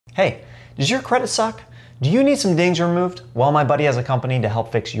Hey, does your credit suck? Do you need some dings removed? Well, my buddy has a company to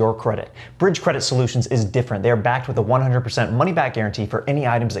help fix your credit. Bridge Credit Solutions is different. They are backed with a 100% money-back guarantee for any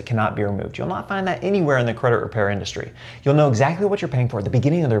items that cannot be removed. You'll not find that anywhere in the credit repair industry. You'll know exactly what you're paying for at the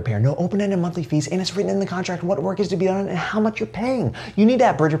beginning of the repair, no open-ended monthly fees, and it's written in the contract what work is to be done and how much you're paying. You need to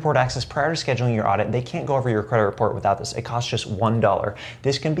have Bridge Report access prior to scheduling your audit. They can't go over your credit report without this. It costs just $1.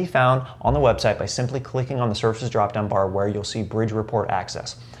 This can be found on the website by simply clicking on the services drop-down bar where you'll see Bridge Report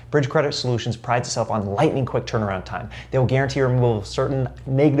access. Bridge Credit Solutions prides itself on lightning quick turnaround time. They will guarantee removal of certain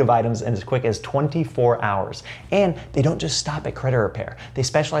negative items in as quick as 24 hours. And they don't just stop at credit repair. They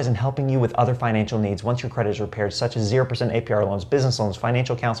specialize in helping you with other financial needs once your credit is repaired, such as 0% APR loans, business loans,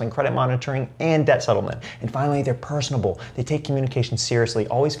 financial counseling, credit monitoring, and debt settlement. And finally, they're personable. They take communication seriously.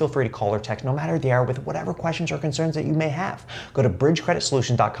 Always feel free to call or text, no matter the hour, with whatever questions or concerns that you may have. Go to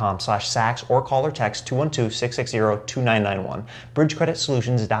bridgecreditsolutions.com/Sachs or call or text 212-660-2991.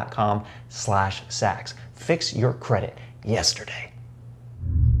 bridgecreditsolutions.com/Sachs. Fix your credit yesterday.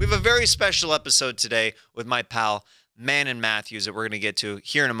 We have a very special episode today with my pal, Manon Mathews, that we're going to get to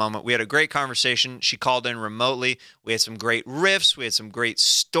here in a moment. We had a great conversation. She called in remotely. We had some great riffs. We had some great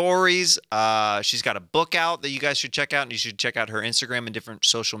stories. She's got a book out that you guys should check out, and you should check out her Instagram and different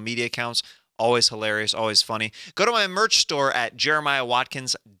social media accounts. Always hilarious, always funny. Go to my merch store at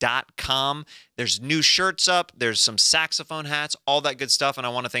jeremiahwatkins.com. There's new shirts up. There's some saxophone hats, all that good stuff. And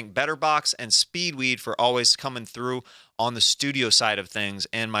I want to thank BetterBox and Speedweed for always coming through on the studio side of things.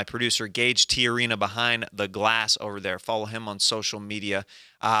 And my producer, Gage T. Arena, behind the glass over there. Follow him on social media.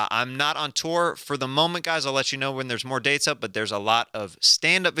 I'm not on tour for the moment, guys. I'll let you know when there's more dates up, but there's a lot of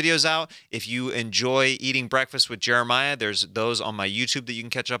stand-up videos out. If you enjoy eating breakfast with Jeremiah, there's those on my YouTube that you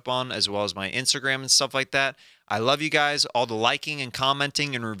can catch up on, as well as my Instagram and stuff like that. I love you guys. All the liking and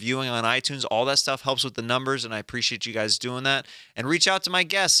commenting and reviewing on iTunes, all that stuff helps with the numbers, and I appreciate you guys doing that. And reach out to my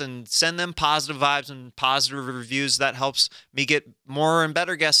guests and send them positive vibes and positive reviews. That helps me get more and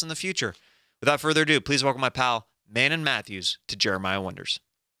better guests in the future. Without further ado, please welcome my pal, Manon Mathews, to Jeremiah Wonders.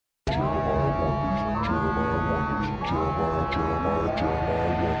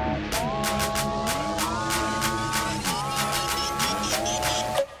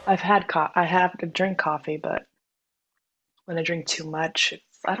 I have to drink coffee, but when I drink too much,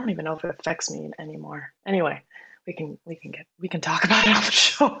 I don't even know if it affects me anymore. Anyway, we can talk about it on the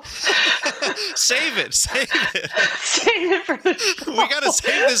show. Save it. Save it for the show. We gotta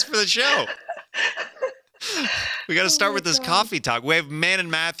save this for the show. We got to start with this coffee talk. We have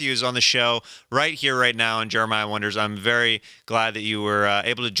Manon Mathews on the show right here, right now on Jeremiah Wonders. I'm very glad that you were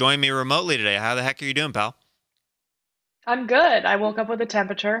able to join me remotely today. How the heck are you doing, pal? I'm good. I woke up with a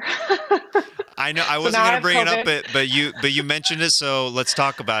temperature. I know I wasn't going to bring it up, but you mentioned it, so let's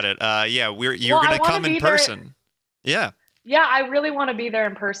talk about it. Yeah, you're going to come in person. Yeah. Yeah, I really want to be there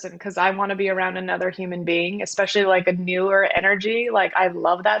in person because I want to be around another human being, especially like a newer energy. Like I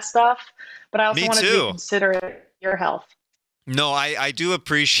love that stuff, but I also want to be considerate of your health. No, I do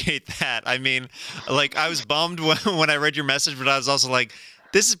appreciate that. I mean, like I was bummed when I read your message, but I was also like,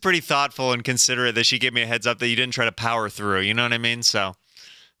 this is pretty thoughtful and considerate that she gave me a heads up that you didn't try to power through. You know what I mean? So.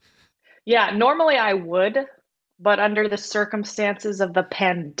 Yeah, normally I would. But under the circumstances of the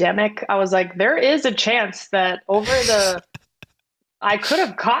pandemic, I was like, there is a chance that I could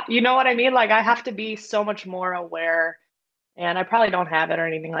have caught, you know what I mean? Like I have to be so much more aware, and I probably don't have it or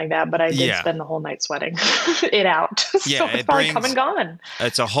anything like that, but I did spend the whole night sweating it out. Yeah, so it's probably come and gone.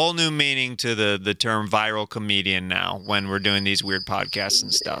 It's a whole new meaning to the term viral comedian now when we're doing these weird podcasts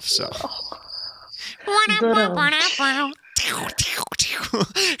and stuff. So.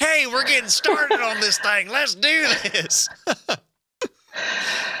 Hey, we're getting started on this thing. Let's do this.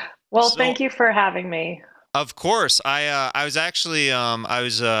 Well, thank you for having me. Of course. I was actually I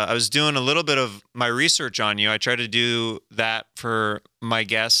was doing a little bit of my research on you. I try to do that for my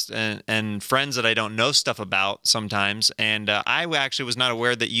guests and friends that I don't know stuff about sometimes. And I actually was not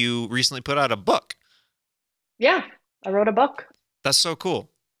aware that you recently put out a book. Yeah, I wrote a book. That's so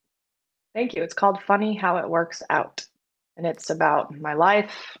cool. Thank you. It's called Funny How It Works Out. And it's about my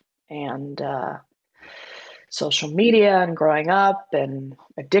life and social media and growing up and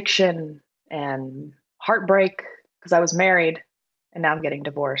addiction and heartbreak because I was married and now I'm getting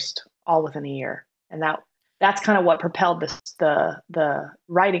divorced all within a year. And that's kind of what propelled the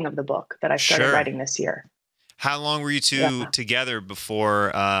writing of the book that I started writing this year. How long were you two together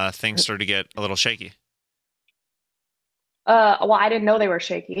before things started to get a little shaky? Well, I didn't know they were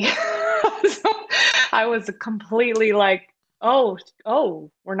shaky. So I was completely like, oh,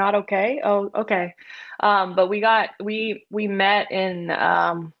 we're not okay. Oh, okay. But we met in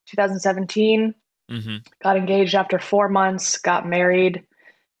 2017, got engaged after 4 months, got married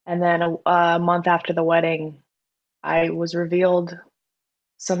And then a month after the wedding, I was revealed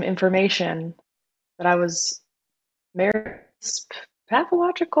some information that I was married to a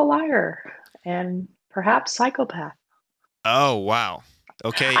pathological liar and perhaps psychopath. Oh, wow.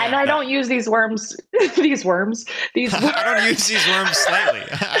 Okay, And yeah. I don't use these worms, these worms. I don't use these worms slightly.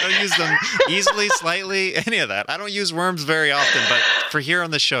 I don't use them easily, slightly, any of that. I don't use worms very often, but for here on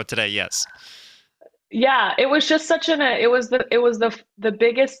the show today, yes. Yeah, it was just such it was the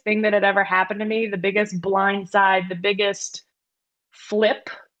biggest thing that had ever happened to me, the biggest blind side, the biggest flip.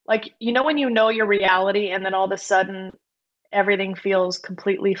 Like, when you know your reality and then all of a sudden everything feels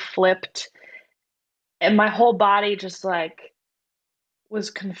completely flipped and my whole body just like was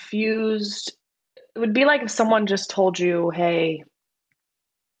confused. It would be like if someone just told you, "Hey,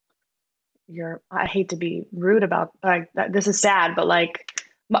 I hate to be rude about like this is sad, but like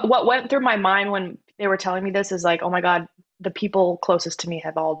what went through my mind when they were telling me this is like, oh my God, the people closest to me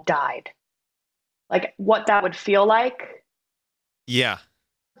have all died." Like what that would feel like. Yeah.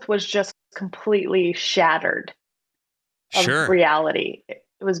 Was just completely shattered of Sure. reality. It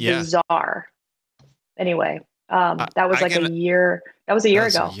was bizarre. Anyway, that was like a year. That was a year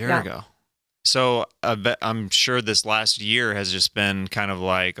ago. A year ago. So I'm sure this last year has just been kind of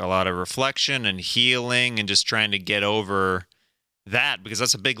like a lot of reflection and healing and just trying to get over that, because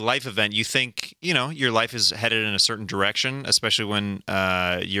that's a big life event. You think, your life is headed in a certain direction, especially when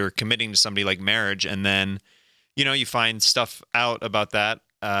you're committing to somebody like marriage. And then, you find stuff out about that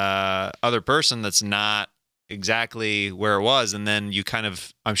other person that's not exactly where it was. And then you kind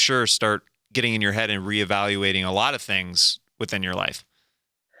of, I'm sure, start getting in your head and reevaluating a lot of things within your life.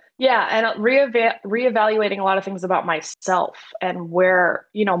 Yeah, and reevaluating a lot of things about myself and where,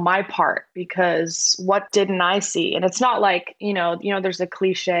 my part, because what didn't I see? And it's not like, there's a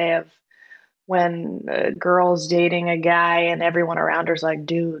cliche of when a girl's dating a guy and everyone around her's like,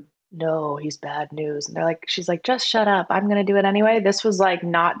 dude, no, he's bad news. And she's like, just shut up. I'm going to do it anyway. This was like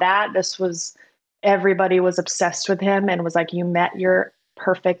not that. This was everybody was obsessed with him and was like, you met your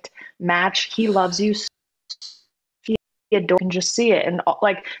perfect match. He loves you. Can just see it and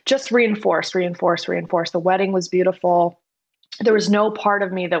like just reinforce. The wedding was beautiful. There was no part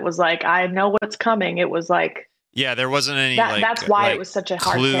of me that was like, I know what's coming. It was like, yeah, there wasn't any that's why it was such a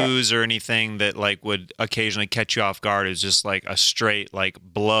hard clues hit. Or anything that like would occasionally catch you off guard. It was just like a straight like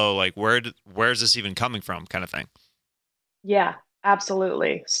blow, like where's this even coming from kind of thing. Yeah,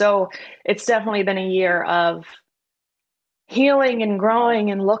 absolutely. So it's definitely been a year of healing and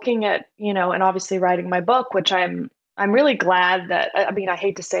growing and looking at, and obviously writing my book, which I'm really glad that, I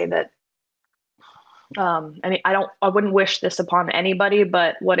hate to say that, I wouldn't wish this upon anybody,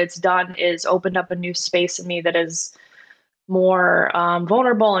 but what it's done is opened up a new space in me that is more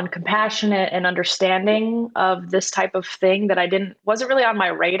vulnerable and compassionate and understanding of this type of thing that wasn't really on my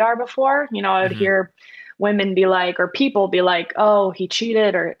radar before. I would hear women be like, or people be like, oh, he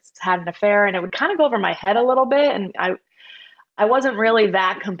cheated or had an affair. And it would kind of go over my head a little bit. And I wasn't really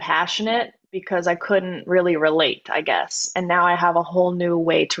that compassionate because I couldn't really relate, I guess. And now I have a whole new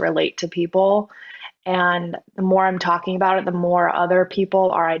way to relate to people. And the more I'm talking about it, the more other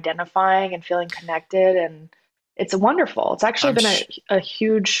people are identifying and feeling connected. And it's wonderful. It's actually been a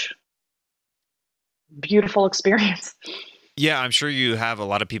huge, beautiful experience. Yeah, I'm sure you have a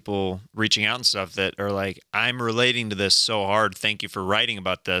lot of people reaching out and stuff that are like, I'm relating to this so hard. Thank you for writing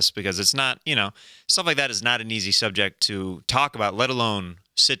about this, because it's not, stuff like that is not an easy subject to talk about, let alone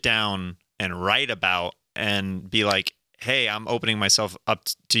sit down and write about and be like, hey, I'm opening myself up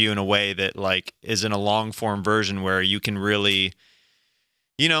to you in a way that like is in a long form version where you can really,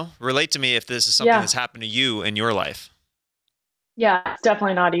 relate to me if this is something that's happened to you in your life. Yeah, it's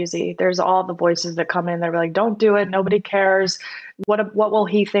definitely not easy. There's all the voices that come in. They're like, don't do it. Nobody cares. What will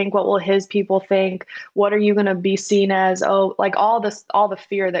he think? What will his people think? What are you going to be seen as? Oh, like all the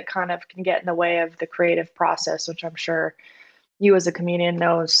fear that kind of can get in the way of the creative process, which I'm sure you as a comedian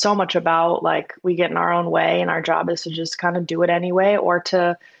know so much about. Like we get in our own way and our job is to just kind of do it anyway, or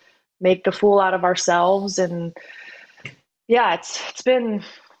to make the fool out of ourselves. And yeah, it's been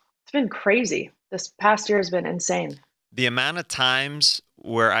crazy. This past year has been insane. The amount of times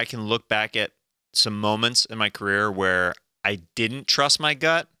where I can look back at some moments in my career where I didn't trust my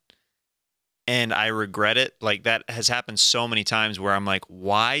gut and I regret it, like that has happened so many times where I'm like,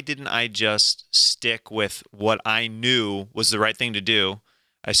 why didn't I just stick with what I knew was the right thing to do?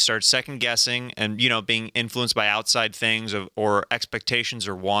 I start second guessing and, being influenced by outside things or expectations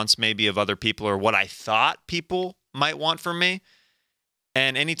or wants maybe of other people or what I thought people might want from me.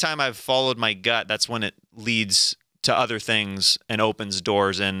 And anytime I've followed my gut, that's when it leads to other things and opens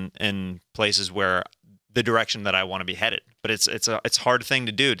doors in places where the direction that I want to be headed. but it's a hard thing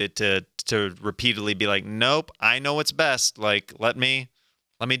to do to repeatedly be like, nope, I know what's best. Like, let me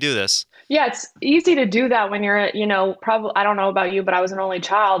do this. Yeah, it's easy to do that when you're, probably, I don't know about you, but I was an only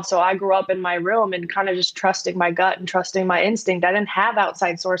child. So I grew up in my room and kind of just trusting my gut and trusting my instinct. I didn't have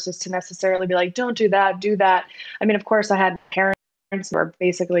outside sources to necessarily be like, don't do that, do that. I mean, of course, I had parents who were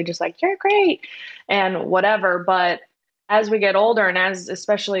basically just like, you're great and whatever. But as we get older and as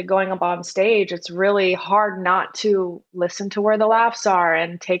especially going up on stage, it's really hard not to listen to where the laughs are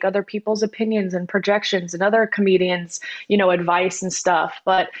and take other people's opinions and projections and other comedians, advice and stuff.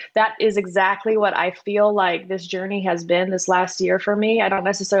 But that is exactly what I feel like this journey has been this last year for me. I don't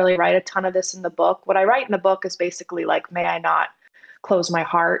necessarily write a ton of this in the book. What I write in the book is basically like, may I not close my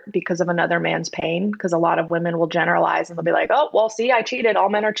heart because of another man's pain? Because a lot of women will generalize and they'll be like, oh, well, see, I cheated. All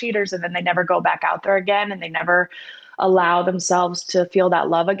men are cheaters. And then they never go back out there again. And they never allow themselves to feel that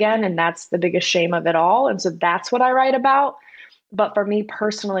love again. And that's the biggest shame of it all. And so that's what I write about. But for me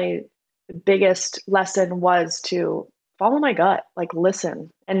personally, the biggest lesson was to follow my gut, like listen.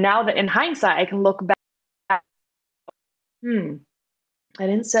 And now that in hindsight, I can look back, I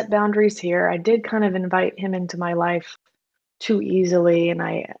didn't set boundaries here. I did kind of invite him into my life too easily. And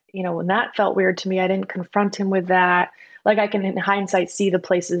when that felt weird to me, I didn't confront him with that. Like I can in hindsight see the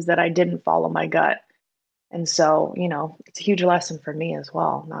places that I didn't follow my gut. And so, it's a huge lesson for me as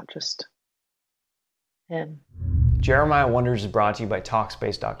well, not just him. Jeremiah Wonders is brought to you by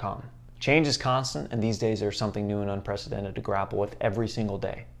Talkspace.com. Change is constant, and these days there's something new and unprecedented to grapple with every single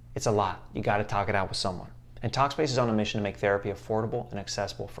day. It's a lot. You got to talk it out with someone. And Talkspace is on a mission to make therapy affordable and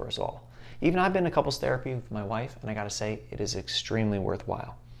accessible for us all. Even I've been to couples therapy with my wife, and I got to say, it is extremely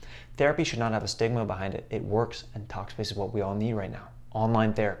worthwhile. Therapy should not have a stigma behind it. It works, and Talkspace is what we all need right now.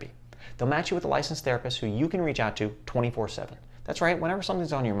 Online therapy. They'll match you with a licensed therapist who you can reach out to 24/7. That's right, whenever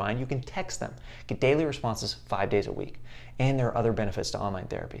something's on your mind, you can text them, get daily responses 5 days a week. And there are other benefits to online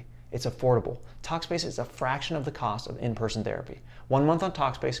therapy. It's affordable. Talkspace is a fraction of the cost of in-person therapy. 1 month on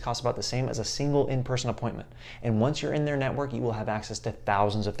Talkspace costs about the same as a single in-person appointment. And once you're in their network, you will have access to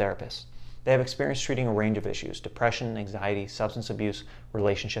thousands of therapists. They have experience treating a range of issues: depression, anxiety, substance abuse,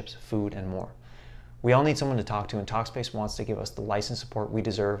 relationships, food, and more. We all need someone to talk to, and Talkspace wants to give us the license support we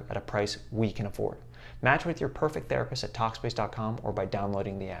deserve at a price we can afford. Match with your perfect therapist at Talkspace.com or by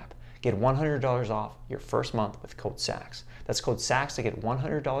downloading the app. Get $100 off your first month with code SAX. That's code SAX to get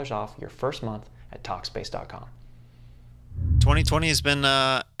 $100 off your first month at Talkspace.com. 2020 has been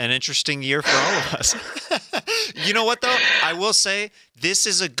an interesting year for all of us. You know what, though? I will say this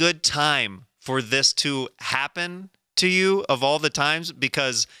is a good time for this to happen to you of all the times,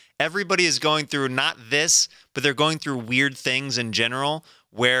 because everybody is going through not this, but they're going through weird things in general,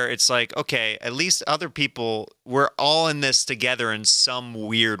 where it's like, okay, at least other people, we're all in this together in some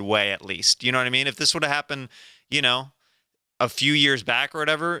weird way, at least. You know what I mean? If this would have happened, a few years back or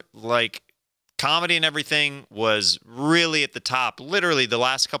whatever, like comedy and everything was really at the top. Literally the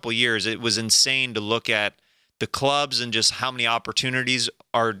last couple of years, it was insane to look at the clubs and just how many opportunities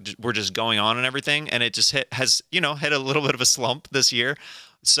were just going on and everything. And it just hit a little bit of a slump this year.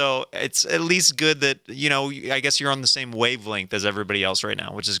 So it's at least good that, I guess you're on the same wavelength as everybody else right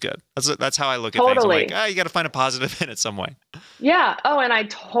now, which is good. That's how I look at things. I'm like, you got to find a positive in it some way. Yeah. Oh, and I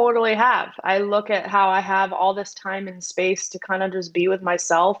totally have. I look at how I have all this time and space to kind of just be with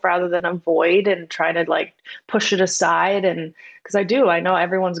myself rather than avoid and try to like push it aside. And because I know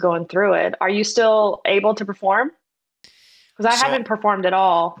everyone's going through it. Are you still able to perform? Because I haven't performed at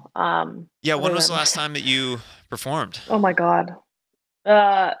all. Yeah. When was the last time that you performed? Oh my God.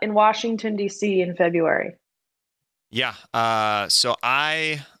 In Washington, D.C. in February. Yeah. So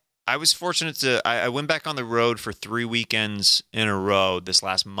I was fortunate I went back on the road for 3 weekends in a row this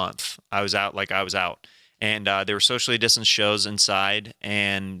last month. I was out. And there were socially distanced shows inside,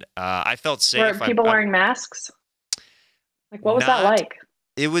 and I felt safe. Were people wearing masks? Like, what was that like?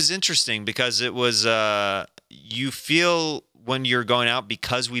 It was interesting because it was, you feel when you're going out,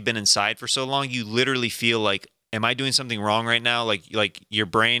 because we've been inside for so long, you literally feel like, am I doing something wrong right now? Like your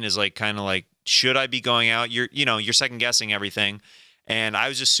brain is like kind of like, should I be going out? You're second guessing everything. And I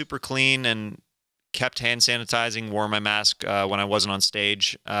was just super clean and kept hand sanitizing, wore my mask when I wasn't on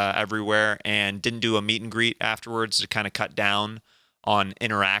stage everywhere, and didn't do a meet and greet afterwards to kind of cut down on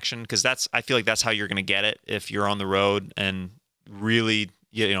interaction, because I feel like that's how you're going to get it if you're on the road and really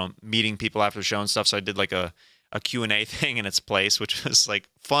meeting people after the show and stuff. So I did like a Q&A thing in its place, which was like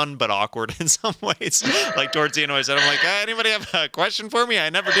fun but awkward in some ways. Like towards the end, I said, I'm like, anybody have a question for me? I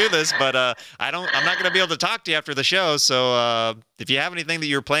never do this, but I'm not going to be able to talk to you after the show. So if you have anything that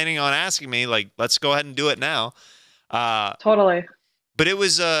you're planning on asking me, like, let's go ahead and do it now. Totally. But it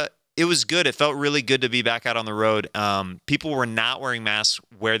was it was good. It felt really good to be back out on the road. People were not wearing masks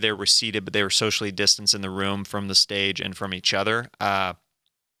where they were seated, but they were socially distanced in the room from the stage and from each other,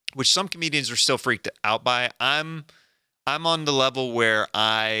 which some comedians are still freaked out by. I'm on the level where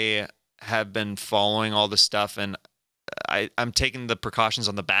I have been following all this stuff, and I'm taking the precautions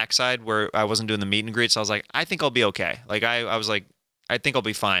on the backside where I wasn't doing the meet and greet. So I was like, I think I'll be okay. Like I was like, I think I'll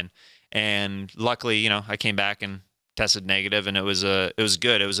be fine. And luckily, you know, I came back and tested negative, and it was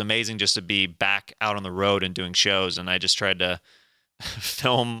good. It was amazing just to be back out on the road and doing shows. And I just tried to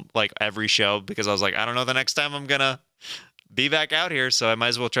film like every show because I was like, I don't know the next time I'm gonna be back out here, so I might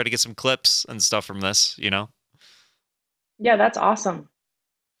as well try to get some clips and stuff from this, you know? Yeah, that's awesome.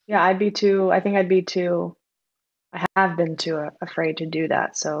 Yeah, I have been too afraid to do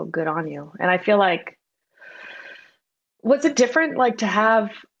that. So good on you. And I feel like, was it different like to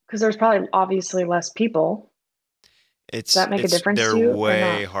have, because there's probably obviously less people. Does that make a difference to you? They're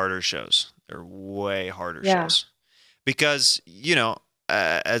way harder shows. They're way harder shows. Because, you know,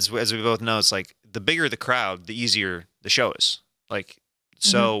 as we both know, it's like the bigger the crowd, the easier the show is. Like,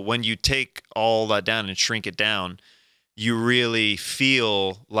 so when you take all that down and shrink it down, you really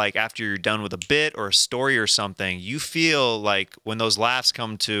feel like after you're done with a bit or a story or something, you feel like when those laughs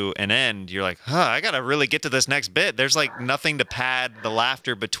come to an end, you're like, I got to really get to this next bit. There's like nothing to pad the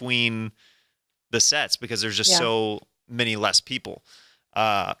laughter between the sets because there's just so many less people.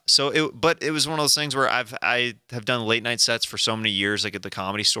 But it was one of those things where I have done late night sets for so many years, like at the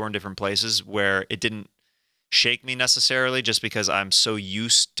Comedy Store in different places, where it didn't shake me necessarily just because I'm so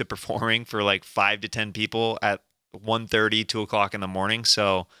used to performing for like 5 to 10 people at 1:30, 2 o'clock in the morning.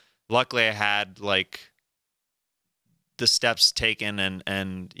 So luckily I had like the steps taken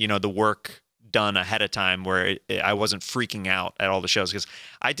and you know, the work done ahead of time where I wasn't freaking out at all the shows. Because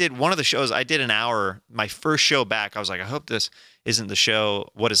I did one of the shows, I did an hour, my first show back. I was like, I hope this isn't the show.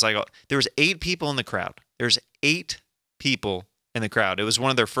 What it's like. There was 8 people in the crowd. There's 8 people in the crowd. It was one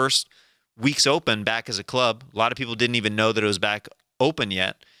of their first weeks open back as a club. A lot of people didn't even know that it was back open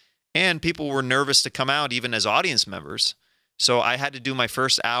yet. And people were nervous to come out even as audience members. So I had to do my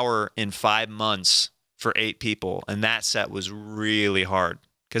first hour in 5 months for 8 people. And that set was really hard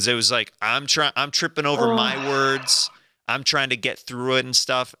because it was like, I'm tripping over my words. I'm trying to get through it and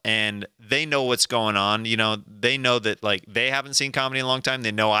stuff. And they know what's going on. You know, they know that like they haven't seen comedy in a long time.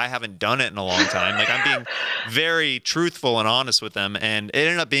 They know I haven't done it in a long time. Like I'm being very truthful and honest with them. And it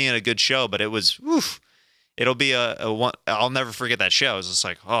ended up being a good show, but it was, it'll be a one. I'll never forget that show. It was just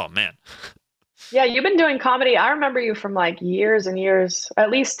like, oh man. Yeah, you've been doing comedy. I remember you from like years and years,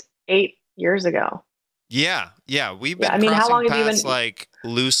 at least 8 years ago. Yeah. We've been crossing how long have you paths been like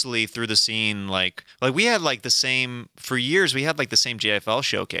loosely through the scene. Like we had like the same for years. We had like the same JFL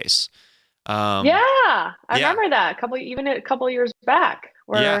showcase. I remember that even a couple of years back.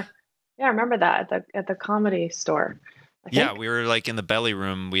 Where, I remember that at the Comedy Store. Yeah, we were like in the belly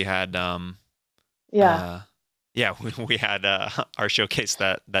room. We had we had our showcase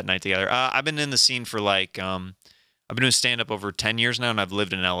that night together. I've been in the scene for like I've been doing stand up over 10 years now, and I've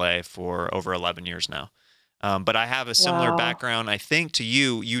lived in LA for over 11 years now. But I have a similar background, I think, to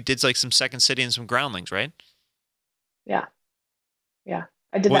you. You did like some Second City and some Groundlings, right? Yeah.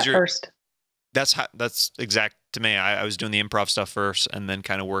 I did that first. That's exact to me. I was doing the improv stuff first, and then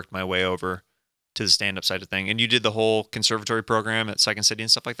kind of worked my way over to the stand up side of thing. And you did the whole conservatory program at Second City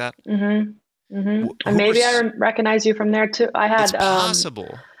and stuff like that. And maybe I recognize you from there too. I had it's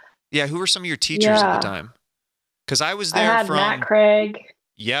possible. Yeah, who were some of your teachers at the time? Because I was there from Matt Craig.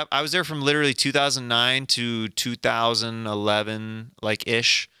 Yep, I was there from literally 2009 to 2011, like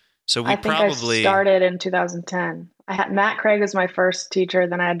ish. So I started in 2010. I had Matt Craig was my first teacher.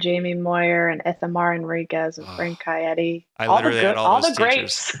 Then I had Jamie Moyer and Ithamar Enriquez and Frank Coyetti. I literally had all those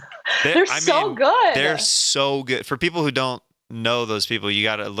greats. They're so good. They're so good. For people who don't know those people, you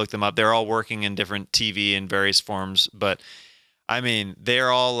got to look them up. They're all working in different TV in various forms, but I mean, they're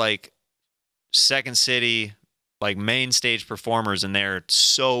all like Second City, like main stage performers, and they're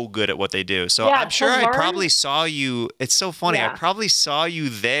so good at what they do. So I'm sure I probably saw you. It's so funny. I probably saw you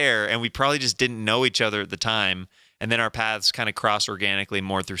there, and we probably just didn't know each other at the time. And then our paths kind of cross organically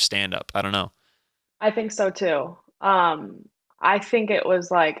more through stand-up. I don't know. I think so too. I think it was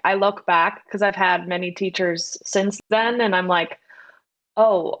like, I look back because I've had many teachers since then, and I'm like,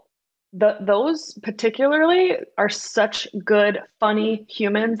 those particularly are such good, funny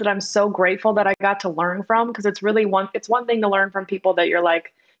humans that I'm so grateful that I got to learn from. Because it's one thing to learn from people that you're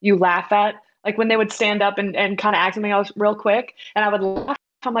like, you laugh at, like when they would stand up and kind of act something else real quick, and I would laugh.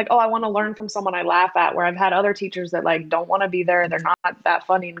 I'm like, I want to learn from someone I laugh at, where I've had other teachers that like don't want to be there. They're not that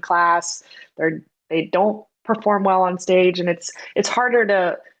funny in class. They don't perform well on stage. And it's harder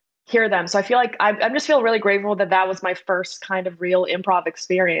to hear them. So I feel like I just feel really grateful that that was my first kind of real improv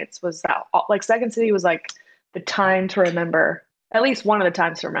experience. Was that like Second City was like the time to remember, at least one of the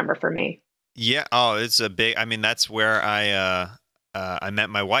times to remember for me. Yeah. Oh, it's a big. I mean, that's where I met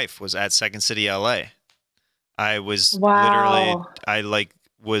my wife. Was at Second City, LA. I was literally Wow. I like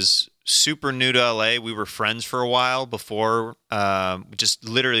was super new to LA. We were friends for a while before. Just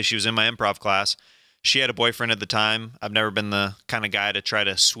literally, she was in my improv class. She had a boyfriend at the time. I've never been the kind of guy to try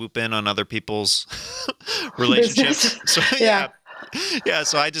to swoop in on other people's relationships. Business. So Yeah. yeah.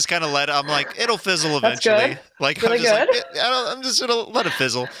 So I just kind of I'm like, it'll fizzle That's eventually. good. Like Really I'm just good. like, I'm just gonna let it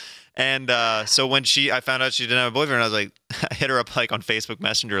fizzle. And so when I found out she didn't have a boyfriend, I was like, I hit her up like on Facebook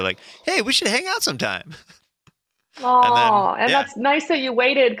Messenger, like, hey, we should hang out sometime. And then Oh, and yeah, that's nice that you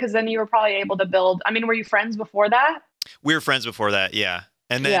waited because then you were probably able to build. I mean, were you friends before that? we were friends before that. Yeah.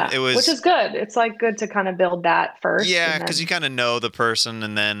 And then Yeah, it which was, is good. It's like good to kind of build that first yeah, and because you then kind of know the person,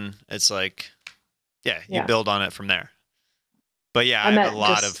 and then it's like, yeah, you yeah. build on it from there. But yeah, I I have a met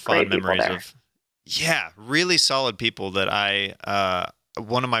lot of just fond great people memories there. of, yeah, really solid people that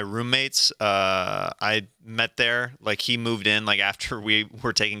one of my roommates, I met there, like he moved in like after we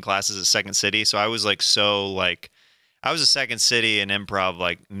were taking classes at Second City. So I was like, I was a Second City and improv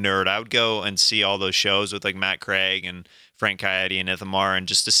like nerd. I would go and see all those shows with like Matt Craig and Frank Coyote and Ithamar, and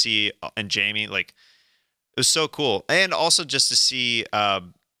just to see, and Jamie, like it was so cool. And also just to see,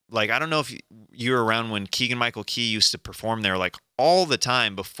 like, I don't know if you were around when Keegan Michael Key used to perform there like all the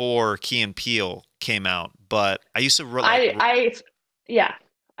time before Key and Peele came out. But I used to I yeah.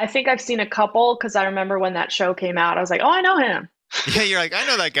 I think I've seen a couple because I remember when that show came out, I was like, oh, I know him. yeah, you're like, I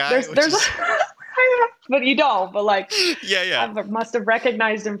know that guy, which There's is but you don't, but like yeah, I yeah. must have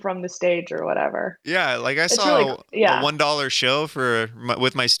recognized him from the stage or whatever. Yeah, like I It's really saw a yeah. $1 show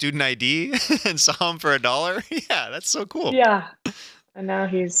with my student ID and saw him for $1. Yeah, that's so cool. Yeah. And now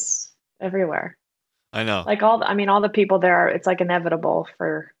he's everywhere. I know. Like I mean, all the people there, it's like inevitable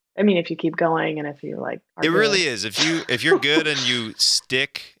for, I mean, if you keep going and if you like are It really good. is. If you're good and you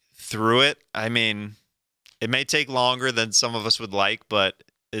stick through it, I mean, it may take longer than some of us would like, but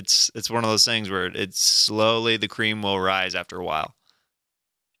it's one of those things where it's slowly the cream will rise after a while.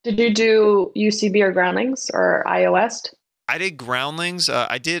 Did you do UCB or Groundlings or IO West? I did Groundlings.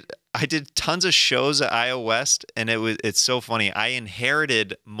 I did tons of shows at IO West, and it's so funny. I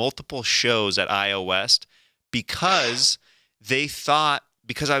inherited multiple shows at IO West because they thought,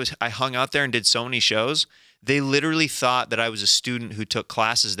 because I hung out there and did so many shows, they literally thought that I was a student who took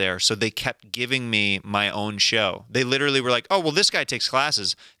classes there, so they kept giving me my own show. They literally were like, "Oh, well, this guy takes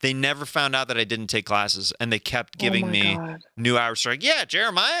classes." They never found out that I didn't take classes, and they kept Oh giving my me God. new hours. They're like, "Yeah,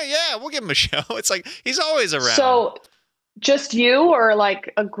 Jeremiah, yeah, we'll give him a show." It's like he's always around. So just you or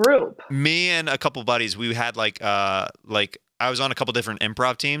like a group? Me and a couple buddies, we had like I was on a couple different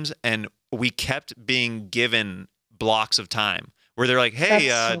improv teams, and we kept being given blocks of time where they're like, hey,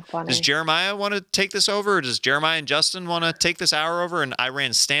 That's so does funny. Jeremiah want to take this over? Or does Jeremiah and Justin want to take this hour over? And I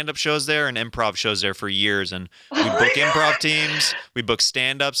ran stand-up shows there and improv shows there for years, and we'd Oh book my improv God. teams, we'd book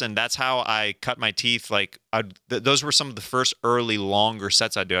stand-ups, and that's how I cut my teeth. Like those were some of the first early longer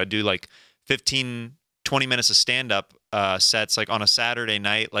sets I'd do. I'd do like 15, 20 minutes of stand-up sets like on a Saturday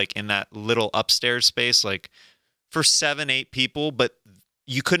night, like in that little upstairs space, like for 7, 8 people, but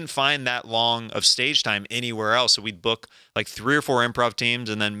you couldn't find that long of stage time anywhere else. So we'd book like 3 or 4 improv teams,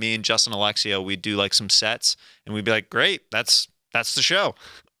 and then me and Justin Alexia, we'd do like some sets, and we'd be like, great, that's the show.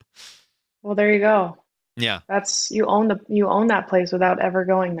 Well, there you go. Yeah. That's you own that place without ever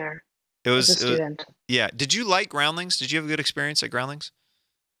going there It as a was, student. yeah. Did you like Groundlings? Did you have a good experience at Groundlings?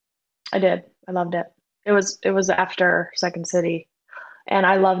 I did. I loved it. It was after Second City, and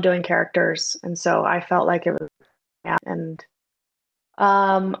I love doing characters, and so I felt like it was yeah. And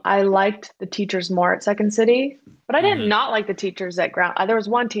I liked the teachers more at Second City, but I did Mhm. not like the teachers at Ground. There was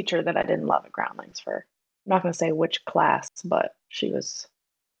one teacher that I didn't love at Groundlings for. I'm not going to say which class, but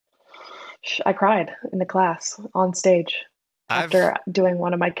I cried in the class on stage I've after doing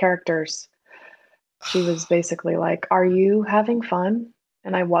one of my characters. She was basically like, "Are you having fun?"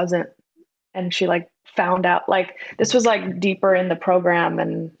 And I wasn't. And she like found out like this was like deeper in the program,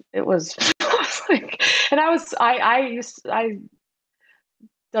 and it was, I was like, and I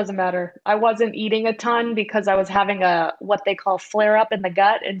doesn't matter. I wasn't eating a ton because I was having a what they call flare up in the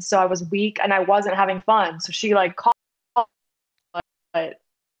gut, and so I was weak and I wasn't having fun. So she like called, but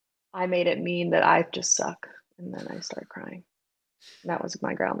I made it mean that I just suck, and then I started crying. And that was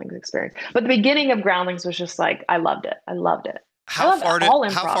my Groundlings experience. But the beginning of Groundlings was just like I loved it. I loved it. I love all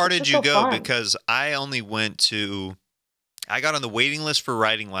improv. How far It's did just you so go? fun. Because I got on the waiting list for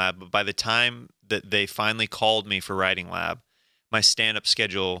Writing Lab, but by the time that they finally called me for Writing Lab, my stand-up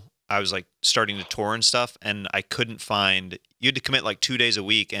schedule, I was like starting to tour and stuff, and I couldn't find. You had to commit like 2 days a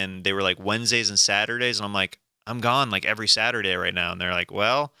week, and they were like Wednesdays and Saturdays, and I'm like, I'm gone like every Saturday right now, and they're like,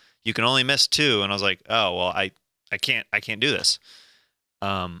 well, you can only miss 2, and I was like, oh well, I can't do this.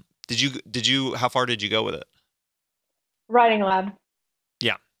 Did you how far did you go with it? Writing lab.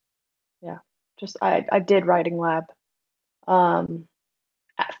 Yeah. Yeah. Just I did writing lab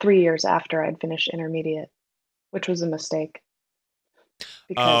 3 years after I'd finished intermediate, which was a mistake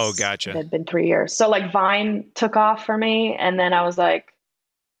because gotcha. it had been 3 years. So like Vine took off for me, and then I was like,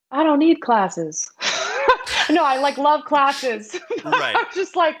 I don't need classes. No, I like love classes. Right. I'm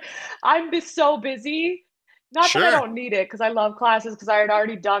just like, I'm so busy. Not Sure. that I don't need it, because I love classes, because I had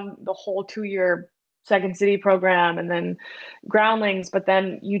already done the whole 2-year Second City program and then Groundlings. But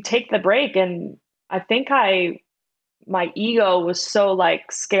then you take the break, and I think my ego was so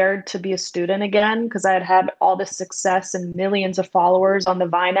like scared to be a student again, because I had had all this success and millions of followers on the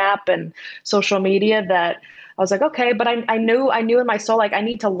Vine app and social media, that I was like, okay, but I knew in my soul, like, I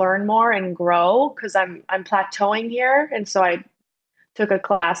need to learn more and grow, because I'm plateauing here. And so I took a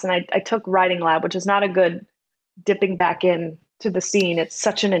class, and I took writing lab, which is not a good dipping back in to the scene. It's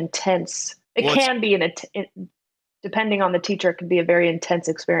such an intense, depending on the teacher, it can be a very intense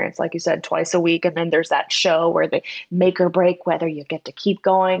experience. Like you said, twice a week. And then there's that show where they make or break whether you get to keep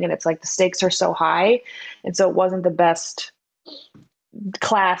going. And it's like the stakes are so high. And so it wasn't the best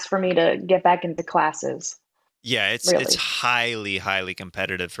class for me to get back into classes. Yeah, it's highly, highly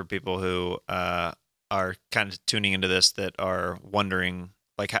competitive for people who are kind of tuning into this, that are wondering,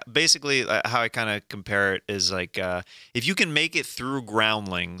 like, basically how I kind of compare it is like, if you can make it through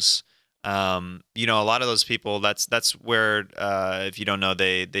Groundlings, you know, a lot of those people, that's where, if you don't know,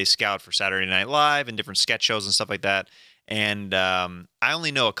 they scout for Saturday Night Live and different sketch shows and stuff like that. And I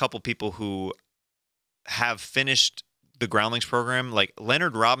only know a couple people who have finished the Groundlings program. Like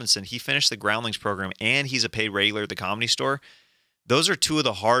Leonard Robinson, he finished the Groundlings program, and he's a paid regular at the Comedy Store. Those are two of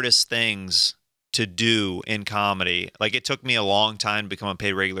the hardest things to do in comedy. Like, it took me a long time to become a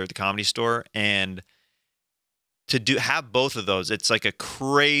paid regular at the Comedy Store, and to have both of those, it's like a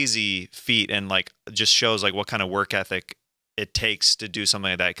crazy feat, and like just shows like what kind of work ethic it takes to do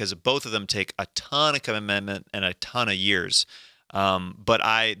something like that, because both of them take a ton of commitment and a ton of years. But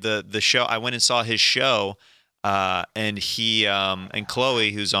the show, I went and saw his show, and he and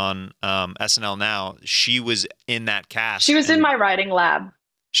Chloe, who's on SNL now, she was in that cast. She was in my writing lab.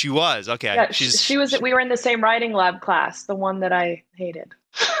 She was, okay. Yeah, she was. We were in the same writing lab class, the one that I hated.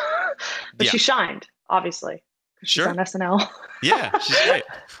 But Yeah. she shined, obviously. She's on SNL. Yeah, she's great.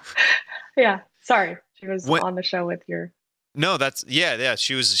 Yeah, sorry, she was on the show with your. No, that's yeah.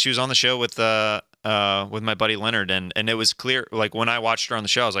 She was on the show with my buddy Leonard, and it was clear. Like, when I watched her on the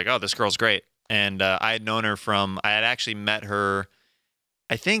show, I was like, oh, this girl's great. And I had known her I had actually met her,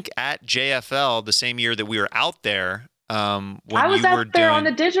 I think, at JFL the same year that we were out there. When I was out there on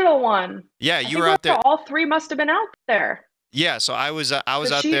the digital one. Yeah, you were out there. All three must have been out there. Yeah, so I was out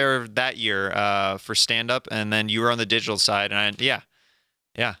there that year for stand up, and then you were on the digital side, and yeah.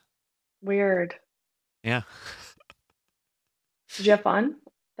 Weird. Yeah. Did you have fun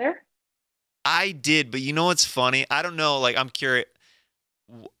there? I did, but you know what's funny? I don't know. Like, I'm curious.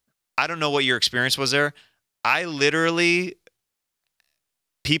 I don't know what your experience was there. I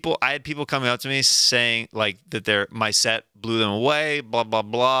had people coming up to me saying like that my set blew them away, blah blah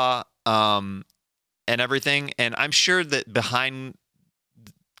blah. And everything. And I'm sure that behind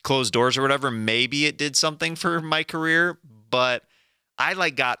closed doors or whatever, maybe it did something for my career, but I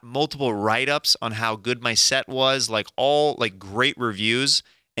like got multiple write-ups on how good my set was, like all like great reviews.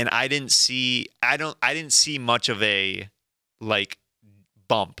 And I didn't see much of a like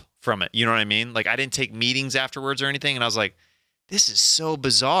bump from it. You know what I mean? Like, I didn't take meetings afterwards or anything. And I was like, this is so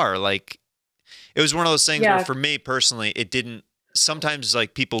bizarre. Like, it was one of those things where for me personally, it didn't. Sometimes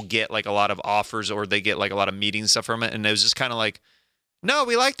like people get like a lot of offers, or they get like a lot of meetings and stuff from it, and it was just kind of like, no,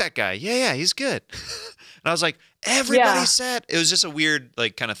 we like that guy. Yeah, he's good. And I was like, everybody said it was just a weird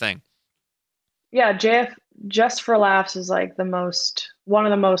like kind of thing. Yeah, Just for Laughs is like one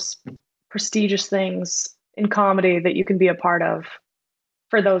of the most prestigious things in comedy that you can be a part of.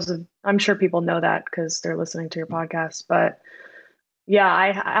 For those I'm sure people know that because they're listening to your podcast, but yeah,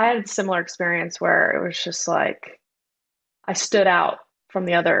 I had a similar experience where it was just like, I stood out from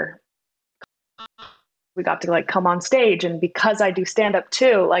the other. We got to like come on stage, and because I do stand up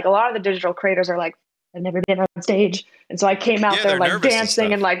too, like a lot of the digital creators are like, I've never been on stage, and so I came out there like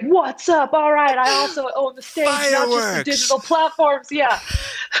dancing and like, what's up? All right, I also own the stage, not just the digital platforms. Yeah.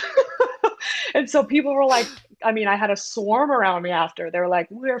 And so people were like I mean, I had a swarm around me after. They were like,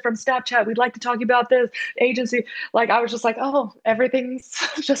 we're from Snapchat. We'd like to talk about this agency. Like, I was just like, oh, everything's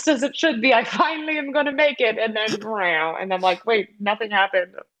just as it should be. I finally am going to make it. And then, and I'm like, wait, nothing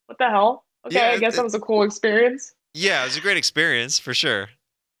happened. What the hell? Okay, Yeah, I guess that was a cool experience. Yeah, it was a great experience for sure.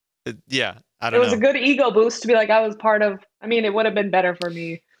 Yeah, I don't know. It was a good ego boost to be like, I was part of, I mean, it would have been better for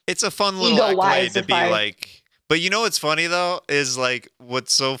me. It's a fun little accolade to be like, but you know what's funny though is like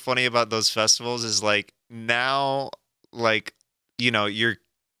what's so funny about those festivals is like now like you know your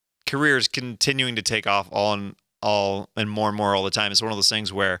career is continuing to take off all and more all the time. It's one of those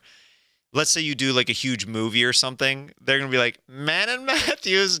things where let's say you do like a huge movie or something, they're gonna be like Manon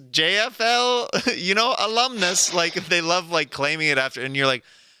Mathews, JFL, you know, alumnus. Like they love like claiming it after, and you're like,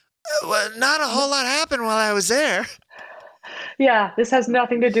 well, not a whole lot happened while I was there. Yeah, this has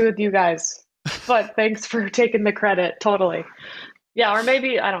nothing to do with you guys, but thanks for taking the credit. Totally. Yeah, or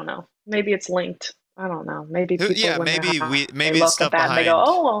maybe I don't know. Maybe it's linked. I don't know. Maybe people. Yeah, maybe they look stuff at that behind. And they go,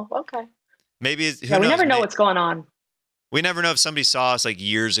 oh, well, okay. Maybe it's, we never know what's going on. We never know if somebody saw us like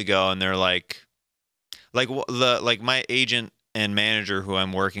years ago and they're like my agent and manager who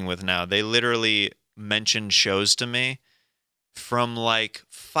I'm working with now. They literally mentioned shows to me from like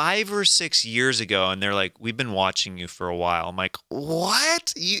 5 or 6 years ago, and they're like, we've been watching you for a while. I'm like,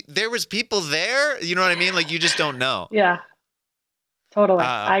 what? There was people there? You know what I mean? Like, you just don't know. Yeah, totally.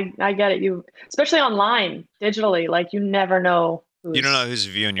 I get it. You, especially online, digitally, like you never know. You don't know who's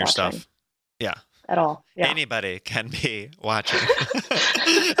viewing your stuff. Yeah. At all. Yeah. Anybody can be watching.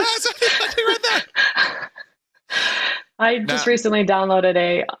 That's right there. I just recently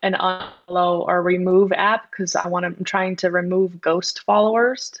downloaded an unfollow or remove app because I'm trying to remove ghost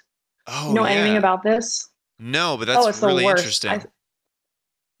followers. Oh, you know anything about this? No, but that's really interesting.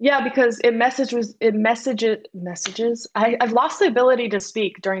 Yeah, because it messages. I've lost the ability to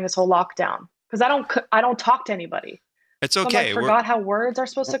speak during this whole lockdown because I don't talk to anybody. It's okay. I forgot how words are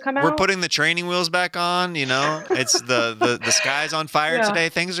supposed to come out. We're putting the training wheels back on. You know, it's the sky's on fire today.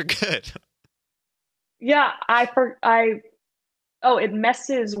 Things are good. Yeah, it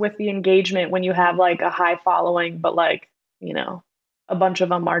messes with the engagement when you have like a high following, but like, you know, a bunch of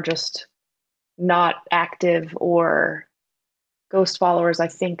them are just not active, or ghost followers, I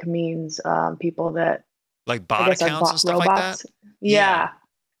think means people that like bot accounts and stuff robots. Like that. Yeah.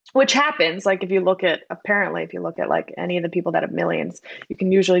 Which happens. Like if you look at like any of the people that have millions, you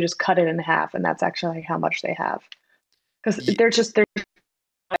can usually just cut it in half, and that's actually how much they have. Because they're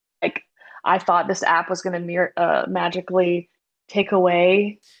like, I thought this app was going to magically take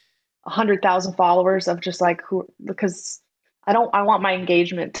away 100,000 followers of just like because I want my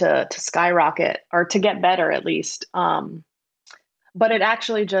engagement to skyrocket or to get better at least. But it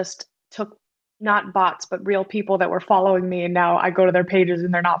actually just took not bots, but real people that were following me. And now I go to their pages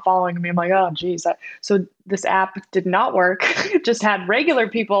and they're not following me. I'm like, oh, geez. So this app did not work. It just had regular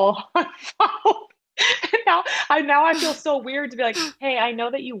people unfollowed. Now I feel so weird to be like, hey, I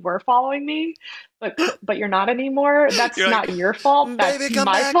know that you were following me, but you're not anymore. That's not your fault. That's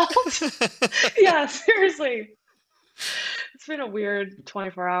my fault. Yeah, seriously. It's been a weird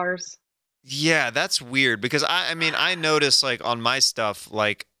 24 hours. Yeah, that's weird because I mean, I notice like on my stuff,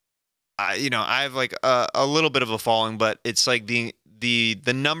 like, I have like a little bit of a following, but it's like the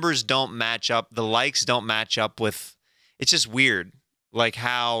numbers don't match up. The likes don't match up with, it's just weird. Like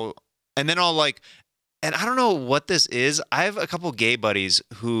how, and then I'll like, and I don't know what this is. I have a couple gay buddies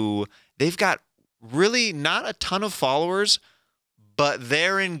who they've got really not a ton of followers, but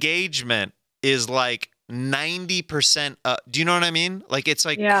their engagement is like 90%. Do you know what I mean? Like it's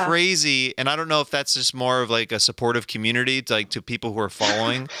like crazy. And I don't know if that's just more of like a supportive community to people who are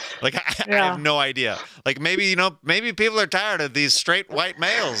following. Like I have no idea. Like maybe, maybe people are tired of these straight white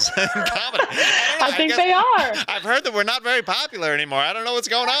males in comedy. I think they are. I've heard that we're not very popular anymore. I don't know what's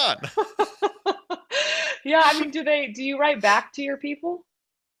going on. Yeah, I mean, do you write back to your people?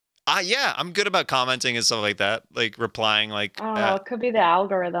 Yeah, I'm good about commenting and stuff like that, like replying. Like, oh, it could be the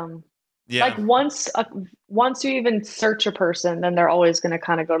algorithm. Yeah. Like once you even search a person, then they're always going to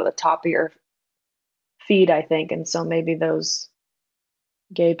kind of go to the top of your feed, I think, and so maybe those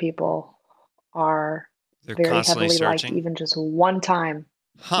gay people are very heavily searching. Liked even just one time.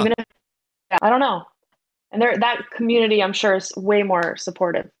 Huh. Even if, I don't know, and that community, I'm sure, is way more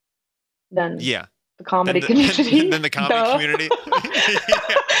supportive than the comedy community. Than the comedy community.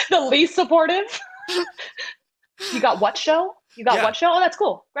 The least supportive. You got what show? What show? Oh, that's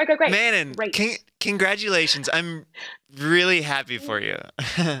cool. Great. Manon, congratulations. I'm really happy for you.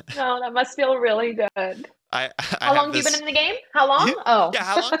 No, that must feel really good. How long have you been in the game? How long? Oh. Yeah,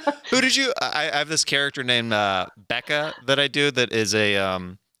 how long? Who did you... I have this character named Becca that I do that is a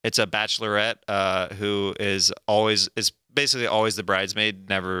It's a bachelorette who is basically always the bridesmaid,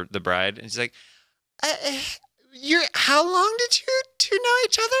 never the bride. And she's like, "You're how long did you two know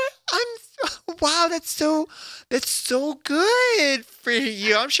each other? Wow, that's so good for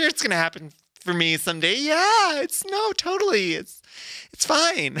you. I'm sure it's gonna happen for me someday. Yeah, totally. It's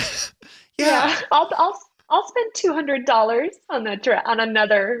fine. Yeah. I'll spend $200 on on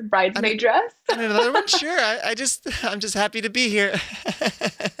another bridesmaid dress. And another one, sure. I'm just happy to be here.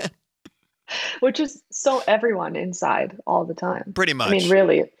 Which is so everyone inside all the time. Pretty much. I mean,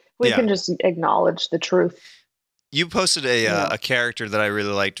 really, we can just acknowledge the truth. You posted a character that I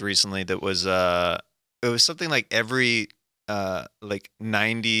really liked recently that was it was something like every like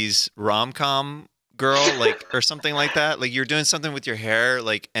 90s rom-com girl, like, or something like that. Like you're doing something with your hair,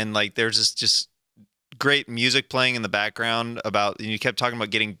 like, and like there's just great music playing in the background and you kept talking about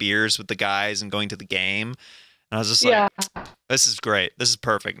getting beers with the guys and going to the game. And I was just like, this is great. This is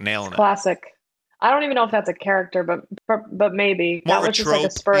perfect. Nailing it. Classic. I don't even know if that's a character, but maybe more that was just like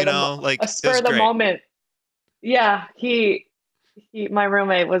a spur of the moment. Yeah. My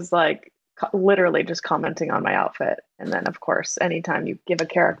roommate was like literally just commenting on my outfit. And then of course, anytime you give a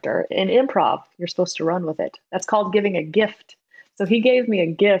character in improv, you're supposed to run with it. That's called giving a gift. So he gave me a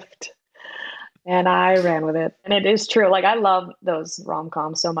gift. And I ran with it. And it is true. Like, I love those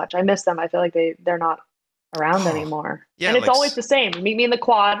rom-coms so much. I miss them. I feel like they're not around anymore. Yeah, and it's like, always the same. Meet me in the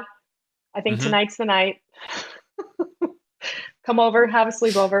quad. I think tonight's the night. Come over, have a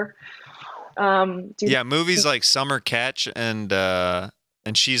sleepover. Movies like Summer Catch and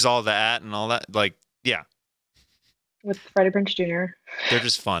She's All That and all that. Like, yeah. With Freddie Prinze Jr. They're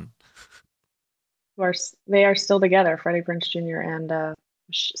just fun. They are still together, Freddie Prinze Jr. and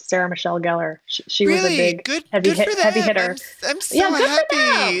Sarah Michelle Gellar. She really? Was a big good heavy for hitter. I'm so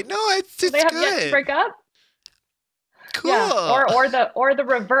happy. No, it's they have good. yet to break up. Cool. Yeah. Or the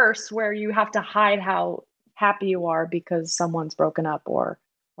reverse, where you have to hide how happy you are because someone's broken up or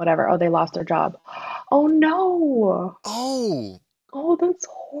whatever. Oh, they lost their job. Oh no. Oh, that's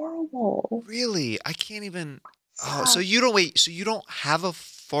horrible. Really? I can't even. Oh, so you don't So you don't have a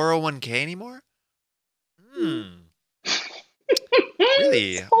 401k anymore?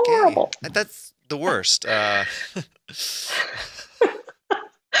 Really? It's horrible. Okay. That's the worst.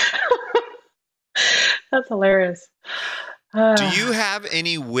 That's hilarious. Do you have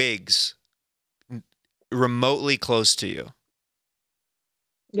any wigs remotely close to you?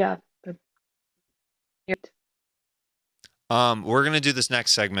 Yeah. We're gonna do this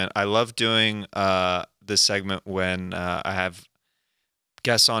next segment. I love doing this segment when I have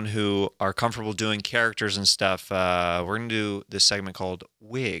guests on who are comfortable doing characters and stuff. We're gonna do this segment called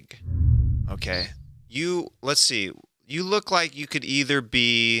Wig. Okay. Let's see. You look like you could either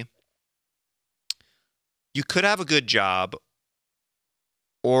be. You could have a good job,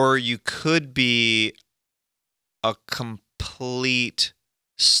 or you could be a complete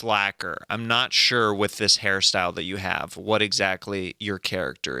slacker. I'm not sure with this hairstyle that you have what exactly your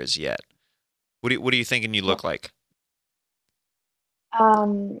character is yet. What are you thinking you look like?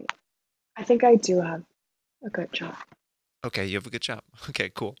 I think I do have a good job. Okay, you have a good job. Okay,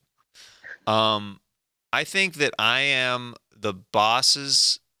 cool. I think that I am the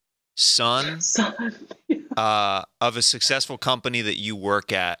boss's son of a successful company that you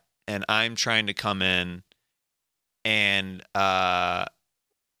work at, and I'm trying to come in, and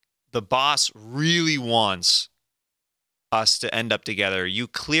the boss really wants us to end up together. You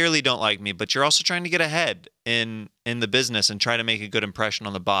clearly don't like me, but you're also trying to get ahead in the business and try to make a good impression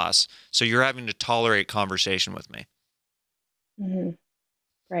on the boss. So you're having to tolerate conversation with me. Mm-hmm.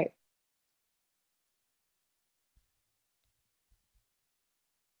 Right.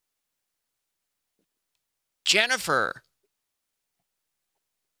 Jennifer.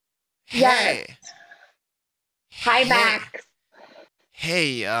 Yes. Hey. Hi, Max.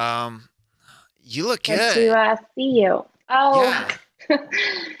 Hey, you look good. Good to see you. Oh, yeah.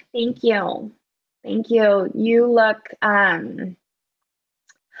 Thank you. Thank you. You look,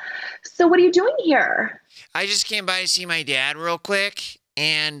 so what are you doing here? I just came by to see my dad real quick.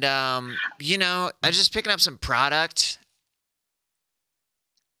 And, you know, I was just picking up some product.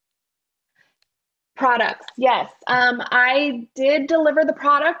 Products, yes. I did deliver the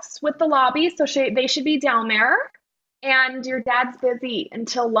products with the lobby, so they should be down there. And your dad's busy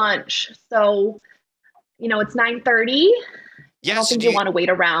until lunch. So, you know, it's 9:30. Yes, I don't think you want to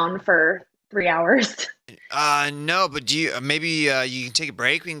wait around for 3 hours. No, but do you maybe you can take a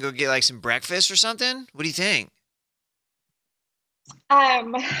break? We can go get like some breakfast or something. What do you think? That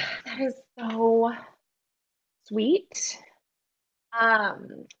is so sweet. I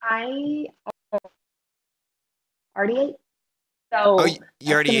already ate. So Oh, you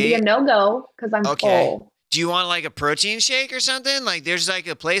that's already gonna be a ate? no-go because I'm Okay. full. Do you want like a protein shake or something? Like there's like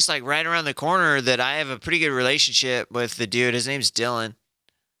a place like right around the corner that I have a pretty good relationship with the dude. His name's Dylan.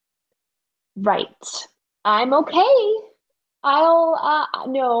 Right. I'm okay. I'll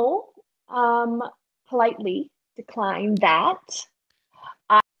no, politely decline that.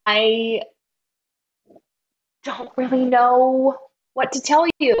 I don't really know what to tell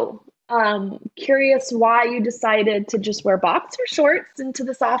you. Curious why you decided to just wear boxer shorts into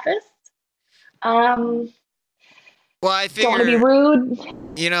this office. Um, Well, I don't want to be figure,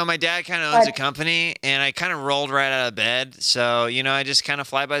 rude, my dad kind of owns a but company and I kind of rolled right out of bed. So, I just kind of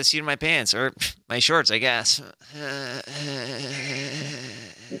fly by the seat of my pants or my shorts, I guess.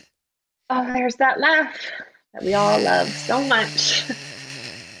 oh, there's that laugh that we all love so much.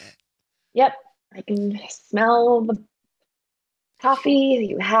 Yep, I can smell the coffee that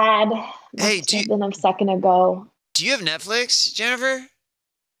you had. Hey, Must have been a second ago. do you have Netflix, Jennifer?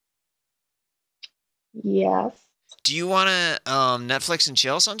 Yes. Do you want to Netflix and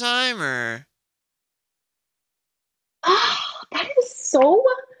chill sometime or? Ah, that is so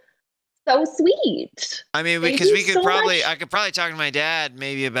sweet. I mean, Thank because you we could so probably, much. I could probably talk to my dad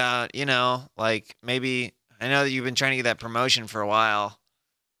maybe about, like maybe, I know that you've been trying to get that promotion for a while.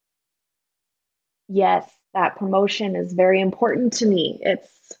 Yes, that promotion is very important to me.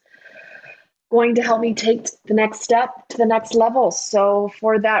 It's going to help me take the next step to the next level. So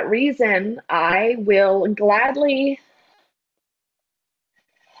for that reason, I will gladly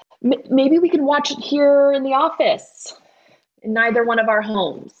maybe we can watch it here in the office in neither one of our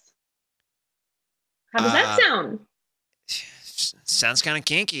homes. How does that Uh, sound? Sounds kind of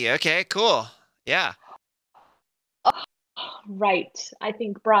kinky. Okay, cool. Yeah. Right. I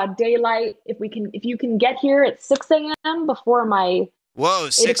think broad daylight. If you can get here at 6 a.m. before my Whoa,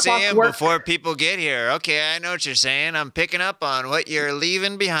 8 6 o'clock a.m. work. before people get here. Okay, I know what you're saying. I'm picking up on what you're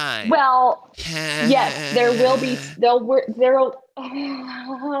leaving behind. Well, yes, there will be. There'll.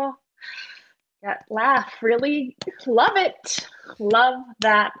 That laugh, really love it. Love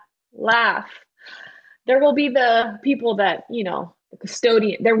that laugh. There will be the people that the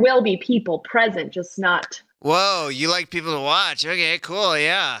custodian. There will be people present, just not. Whoa, you like people to watch. Okay, cool.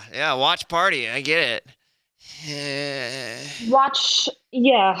 Yeah. Yeah, watch party. I get it. Watch,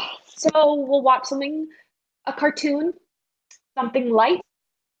 yeah. So we'll watch a cartoon, something light,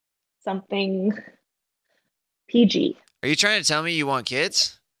 something PG. Are you trying to tell me you want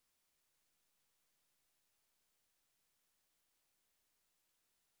kids?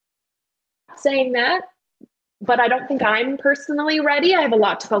 Saying that, but I don't think I'm personally ready. I have a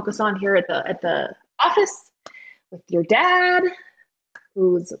lot to focus on here at the office with your dad,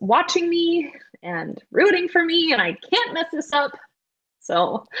 who's watching me and rooting for me, and I can't mess this up.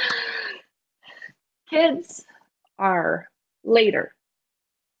 So kids are later.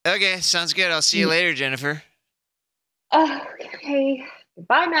 Okay, sounds good. I'll see you later, Jennifer. Okay.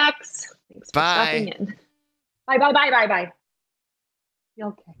 Goodbye, Max. Thanks for stopping in. Bye. You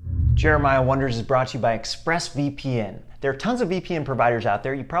okay? Jeremiah Wonders is brought to you by ExpressVPN. There are tons of VPN providers out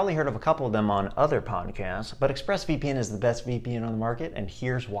there. You've probably heard of a couple of them on other podcasts, but ExpressVPN is the best VPN on the market, and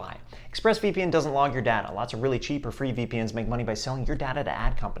here's why. ExpressVPN doesn't log your data. Lots of really cheap or free VPNs make money by selling your data to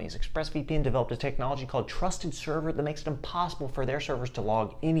ad companies. ExpressVPN developed a technology called Trusted Server that makes it impossible for their servers to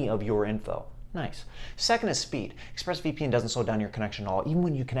log any of your info. Nice. Second is speed. ExpressVPN doesn't slow down your connection at all. Even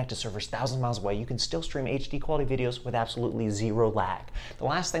when you connect to servers thousands of miles away, you can still stream HD quality videos with absolutely zero lag. The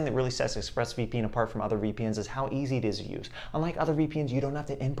last thing that really sets ExpressVPN apart from other VPNs is how easy it is to use. Unlike other VPNs, you don't have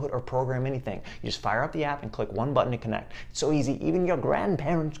to input or program anything. You just fire up the app and click one button to connect. It's so easy, even your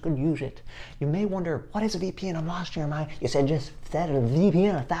grandparents could use it. You may wonder, what is a VPN? I'm lost, Jeremiah. You just said a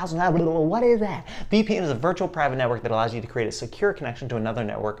VPN 1,000 times. What is that? VPN is a virtual private network that allows you to create a secure connection to another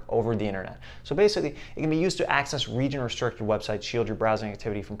network over the internet. So basically, it can be used to access region-restricted websites, shield your browsing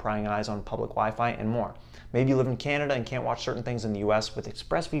activity from prying eyes on public Wi-Fi, and more. Maybe you live in Canada and can't watch certain things in the US. With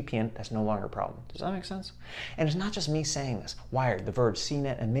ExpressVPN, that's no longer a problem. Does that make sense? And it's not just me saying this. Wired, The Verge,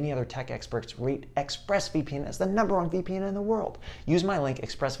 CNET, and many other tech experts rate ExpressVPN as the #1 VPN in the world. Use my link,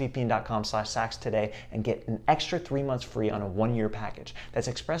 expressvpn.com/sax today, and get an extra 3 months free on a 1-year package. That's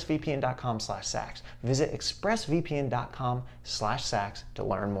expressvpn.com/sax. Visit expressvpn.com/sax to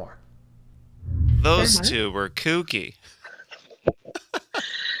learn more. Those two were kooky.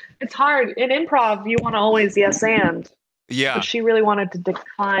 It's hard. In improv, you want to always yes and. Yeah. But she really wanted to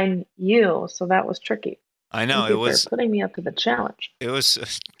decline you, so that was tricky. I know. Thank you for putting me up to the challenge. It was a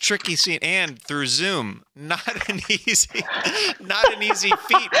tricky scene, and through Zoom. Not an easy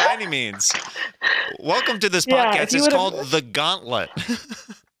feat by any means. Welcome to this podcast. It's called The Gauntlet.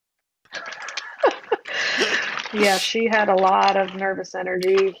 Yeah, she had a lot of nervous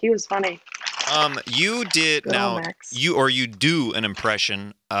energy. He was funny. You did Good old now. Max. You do an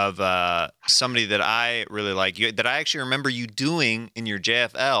impression of somebody that I really like. That I actually remember you doing in your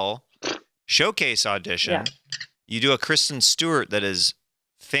JFL showcase audition. Yeah. You do a Kristen Stewart that is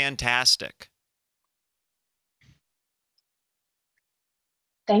fantastic.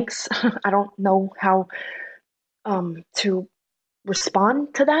 Thanks. I don't know how to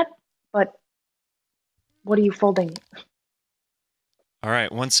respond to that, but what are you folding? All right,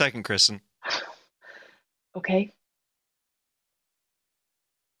 1 second, Kristen. Okay.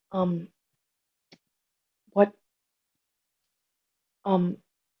 What?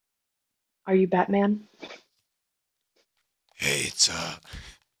 Are you Batman? Hey, it's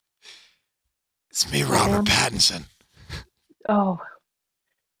me, Robert Pattinson. Oh,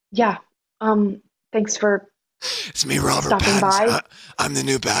 yeah. Thanks for It's me, Robert stopping Pattinson. by. I'm the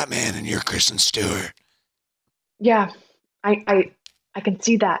new Batman, and you're Kristen Stewart. Yeah, I can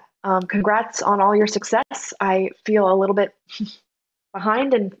see that. Congrats on all your success. I feel a little bit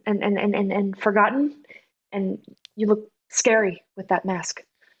behind and forgotten, and you look scary with that mask.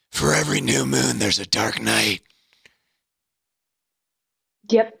 For every new moon, there's a dark night.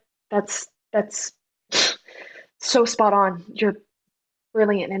 Yep, that's so spot on. You're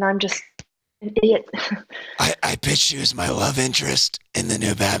brilliant, and I'm just an idiot. I pitched you as my love interest in the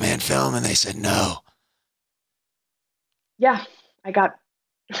new Batman film, and they said no. Yeah, I got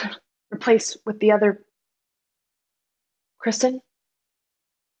replaced with the other Kristen.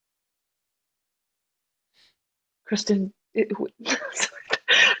 Kristen.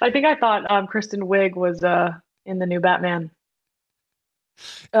 I think I thought Kristen Wiig was in the new Batman.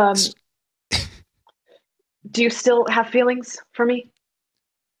 Do you still have feelings for me?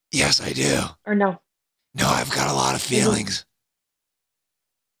 Yes, I do. Or no? No, I've got a lot of feelings.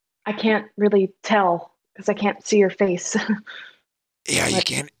 I can't really tell because I can't see your face. Yeah, you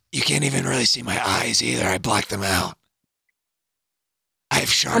can't even really see my eyes either. I blacked them out. I have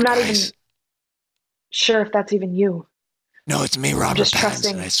shark I'm not eyes. even sure if that's even you. No, it's me, Robert just Pattinson,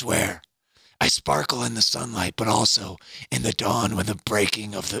 trusting. I swear. I sparkle in the sunlight, but also in the dawn when the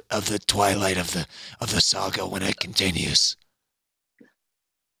breaking of the twilight of the saga when it continues.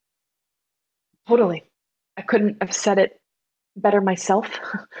 Totally. I couldn't have said it better myself.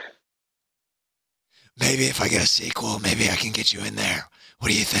 Maybe if I get a sequel, maybe I can get you in there. What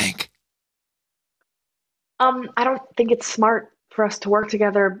do you think? I don't think it's smart for us to work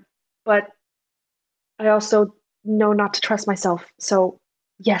together, but I also know not to trust myself. So,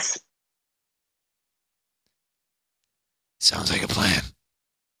 yes. Sounds like a plan.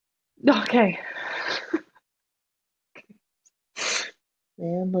 Okay.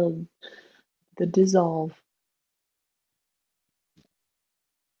 And the dissolve.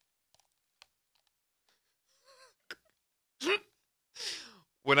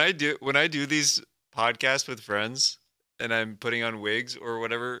 When I do these podcasts with friends and I'm putting on wigs or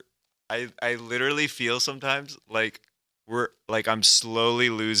whatever, I literally feel sometimes like I'm slowly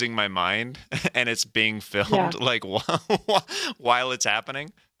losing my mind and it's being filmed like while it's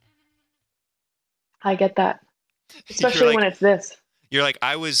happening. I get that. Especially when it's this. You're like,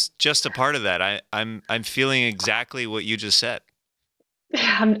 I was just a part of that. I'm feeling exactly what you just said.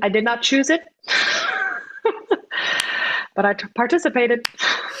 I did not choose it, but I participated.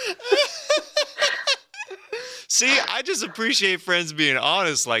 See, I just appreciate friends being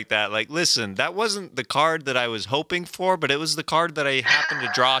honest like that. Like, listen, that wasn't the card that I was hoping for, but it was the card that I happened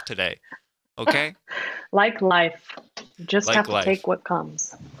to draw today. Okay? Like life. You just Like have to life. take what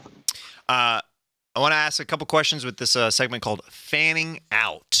comes. I want to ask a couple questions with this segment called Fanning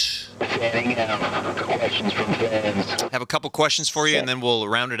Out. Fanning out. Questions from fans. I have a couple questions for you, and then we'll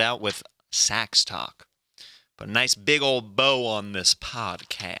round it out with sax talk. But a nice big old bow on this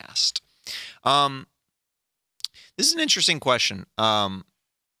podcast. This is an interesting question.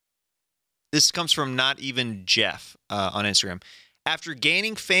 This comes from Not Even Jeff on Instagram. After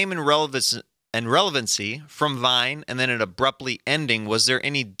gaining fame and relevancy from Vine and then it abruptly ending, was there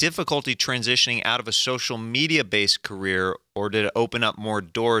any difficulty transitioning out of a social media-based career, or did it open up more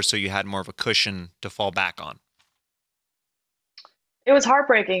doors so you had more of a cushion to fall back on? It was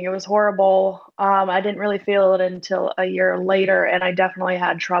heartbreaking. It was horrible. I didn't really feel it until a year later, and I definitely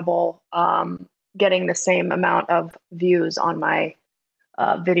had trouble getting the same amount of views on my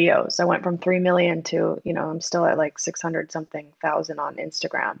videos. I went from 3 million to, I'm still at like 600 something thousand on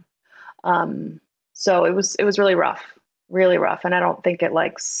Instagram. So it was really rough. And I don't think it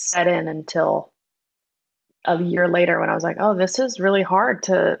like set in until a year later when I was like, oh, this is really hard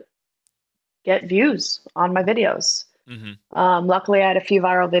to get views on my videos. Mm-hmm. Luckily I had a few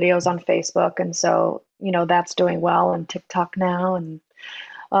viral videos on Facebook. And so, that's doing well on TikTok now. And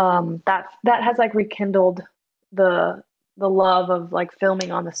that has like rekindled the love of like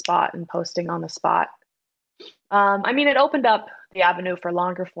filming on the spot and posting on the spot. I mean, it opened up the avenue for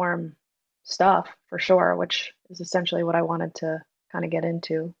longer form stuff for sure, which is essentially what I wanted to kind of get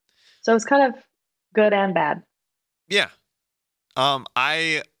into. So it's kind of good and bad. Yeah.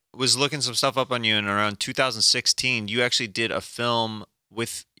 I was looking some stuff up on you, and around 2016, you actually did a film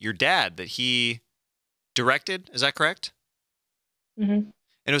with your dad that he directed. Is that correct? Mm-hmm. And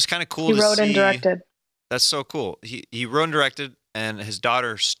it was kind of cool He to wrote see. and directed. That's so cool. He wrote and directed, and his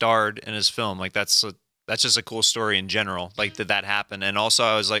daughter starred in his film. Like that's just a cool story in general. Like did that happen? And also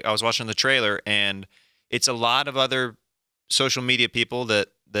I was watching the trailer, and it's a lot of other social media people that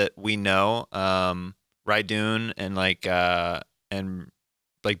we know, Rydun and like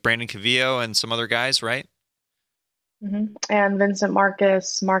Brandon Cavillo and some other guys, right? Mm-hmm. And Vincent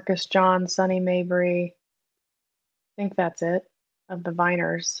Marcus John, Sonny Mabry. I think that's it, of the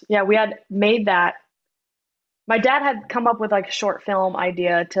Viners. Yeah, we had made that. My dad had come up with like a short film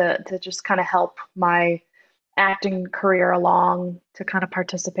idea to just kind of help my acting career along, to kind of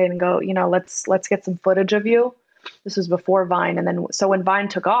participate and go, let's get some footage of you. This was before Vine. And then, so when Vine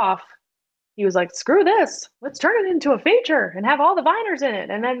took off, he was like, screw this, let's turn it into a feature and have all the Viners in it,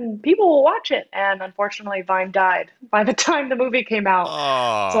 and then people will watch it. And unfortunately, Vine died by the time the movie came out.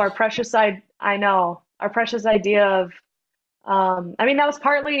 Oh. So our precious idea of, I mean, that was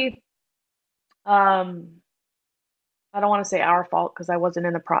partly, I don't want to say our fault, because I wasn't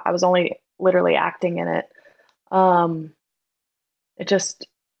in I was only literally acting in it.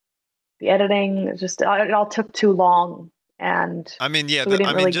 The editing, it all took too long. And I mean, yeah,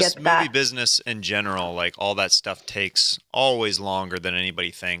 so just movie business in general, like all that stuff takes always longer than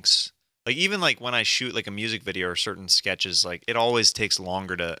anybody thinks. Like even like when I shoot like a music video or certain sketches, like it always takes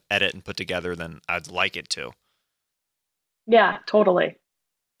longer to edit and put together than I'd like it to. Yeah, totally.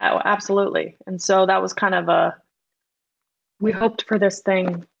 Oh, absolutely. And so that was kind of we hoped for this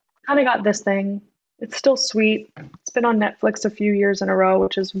thing, kind of got this thing. It's still sweet. It's been on Netflix a few years in a row,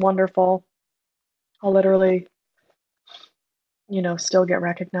 which is wonderful. I'll literally, still get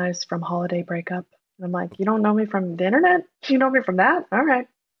recognized from Holiday Breakup. And I'm like, you don't know me from the internet? You know me from that? All right.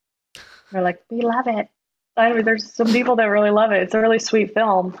 They're like, we love it. I mean, there's some people that really love it. It's a really sweet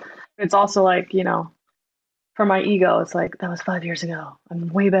film. It's also like, for my ego, it's like, that was 5 years ago. I'm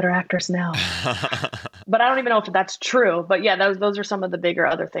a way better actress now. But I don't even know if that's true. But yeah, those are some of the bigger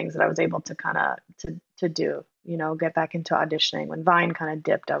other things that I was able to kind of to do, get back into auditioning. When Vine kind of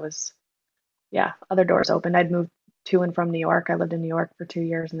dipped, other doors opened. I'd moved to and from New York. I lived in New York for 2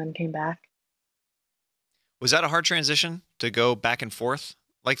 years and then came back. Was that a hard transition to go back and forth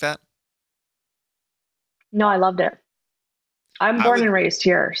like that? No, I loved it. I'm born and raised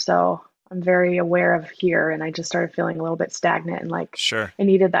here, so I'm very aware of here, and I just started feeling a little bit stagnant and like sure. I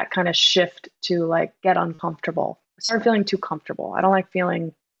needed that kind of shift to like get uncomfortable. I started feeling too comfortable. I don't like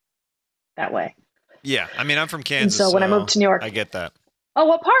feeling that way. Yeah, I mean, I'm from Kansas. And so when I moved to New York, I get that. Oh,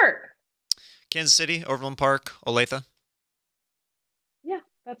 what part? Kansas City, Overland Park, Olathe. Yeah,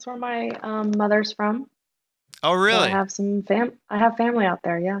 that's where my mother's from. Oh, really? So I have I have family out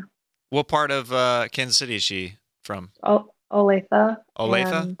there. Yeah. What part of Kansas City is she from? Oh, Olathe.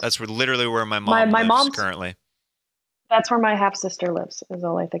 Olathe? That's literally where my mom lives mom's, currently. That's where my half sister lives, is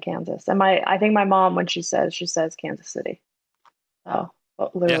Olathe, Kansas. And I think my mom, when she says Kansas City. Oh,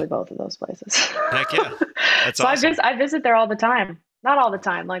 literally both of those places. Heck yeah. That's so awesome. I visit there all the time. Not all the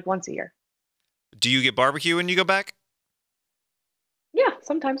time, like once a year. Do you get barbecue when you go back? Yeah,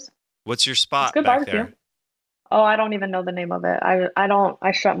 sometimes. What's your spot it's good back barbecue. there? Oh, I don't even know the name of it.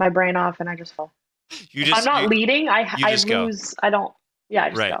 I shut my brain off and I just fall. I'm not leading. I lose. Go. I don't. Yeah, I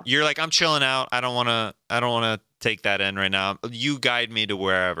just right. go. You're like, I'm chilling out. I don't want to take that in right now. You guide me to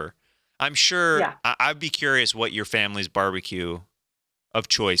wherever. I'm sure. Yeah. I'd be curious what your family's barbecue of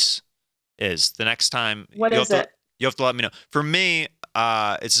choice is the next time. What is it? You have to let me know. For me,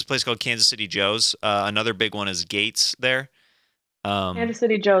 it's this place called Kansas City Joe's. Another big one is Gates there. Kansas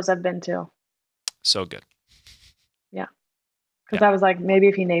City Joe's I've been to. So good. Yeah. Because I was like, maybe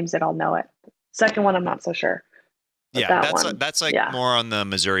if he names it, I'll know it. Second one, I'm not so sure. But Yeah, that's like more on the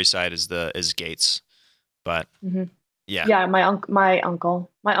Missouri side is Gates. But yeah. Yeah, my uncle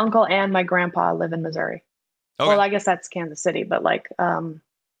and my grandpa live in Missouri. Okay. Well, I guess that's Kansas City, but like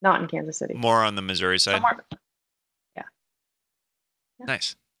not in Kansas City. More on the Missouri side. Somewhere. Yeah.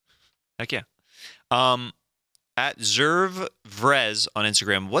 Nice. Heck yeah. At Zerv Vrez on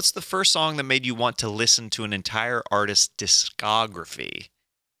Instagram, what's the first song that made you want to listen to an entire artist's discography?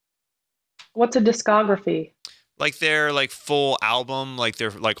 What's a discography? Like their full album, like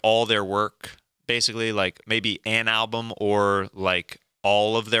their all their work. basically like maybe an album or like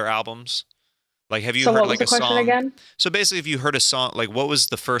all of their albums? Like, have you So heard what was like the a question song? again? So basically, if you heard a song, like what was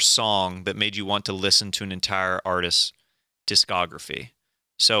the first song that made you want to listen to an entire artist's discography?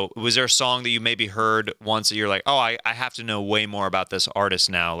 So was there a song that you maybe heard once that you're like, oh, I have to know way more about this artist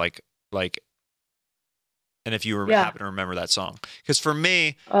now? Like, and if you Yeah. happen to remember that song. Because for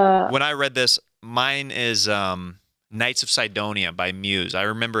me, Uh, when I read this, mine is Knights of Sidonia by Muse. I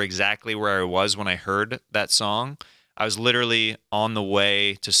remember exactly where I was when I heard that song. I was literally on the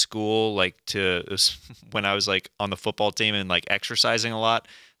way to school, like when I was like on the football team and like exercising a lot.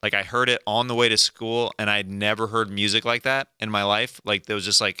 Like I heard it on the way to school, and I'd never heard music like that in my life. Like there was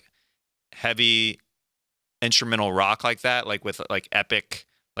just like heavy instrumental rock like that, like with like epic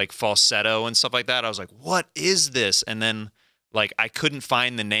like falsetto and stuff like that. I was like, what is this? And then like I couldn't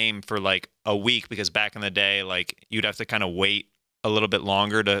find the name for like a week, because back in the day, like you'd have to kind of wait a little bit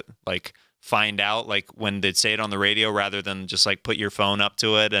longer to like find out like when they'd say it on the radio, rather than just like put your phone up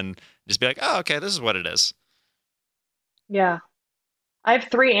to it and just be like, oh, okay, this is what it is. yeah. I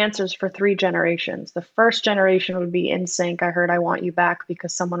have 3 answers for 3 generations. The first generation would be NSYNC. I heard I Want You Back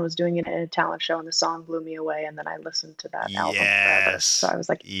because someone was doing it in a talent show and the song blew me away. And then I listened to that album forever. So I was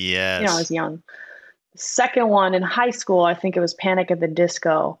like, Yes. I was young. The second one in high school, I think it was Panic at the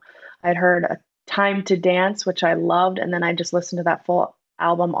Disco. I'd heard A Time to Dance, which I loved. And then I just listened to that full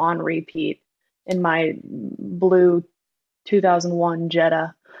album on repeat in my blue 2001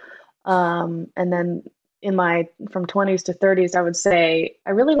 Jetta. And then in my from 20s to 30s, I would say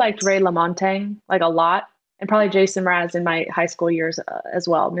I really liked Ray LaMontagne, like a lot, and probably Jason Mraz in my high school years as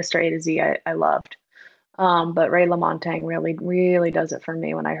well. Mr. A to Z, I loved. But Ray LaMontagne really, really does it for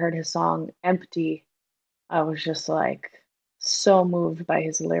me. When I heard his song Empty, I was just like so moved by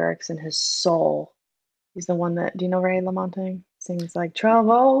his lyrics and his soul. He's the one that, do you know Ray LaMontagne? Sings like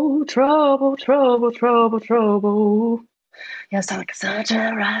trouble, trouble, trouble, trouble, trouble. He has like such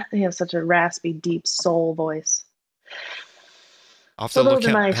a raspy, deep soul voice. I'll have So to look those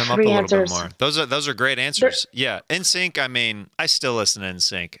are my him up a 3 little answers. bit more. Those are great answers. Yeah, NSYNC. I mean, I still listen to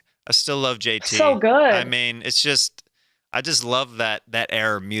NSYNC. I still love JT. So good. I mean, it's just, I just love that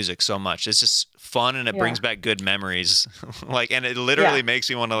era of music so much. It's just fun, and it brings back good memories. Like, and it literally makes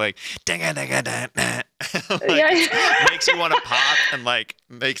you want to like, like makes you want to pop, and like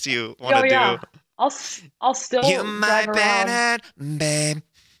makes you want to do. I'll still You drive might around. babe.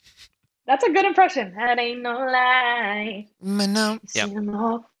 That's a good impression. That ain't no lie. Manon. See Yep. 'em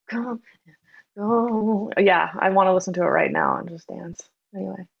all come, go. Yeah, I want to listen to it right now and just dance.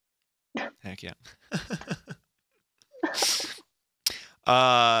 Anyway. Heck yeah.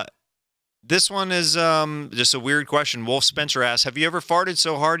 This one is just a weird question. Wolf Spencer asks, have you ever farted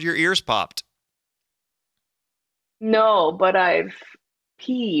so hard your ears popped? No, but I've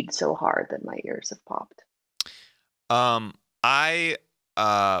peed so hard that my ears have popped. I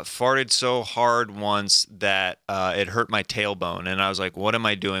farted so hard once that it hurt my tailbone, and I was like, what am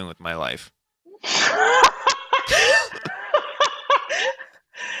I doing with my life?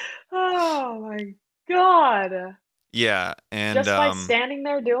 Oh my God. Yeah, and just by standing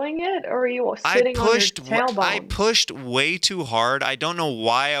there doing it, or are you sitting on your tailbone? I pushed way too hard. I don't know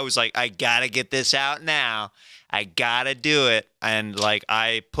why. I was like, I gotta get this out now. I gotta do it. And like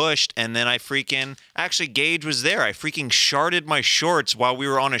I pushed, and then I freaking, actually Gage was there. I freaking sharted my shorts while we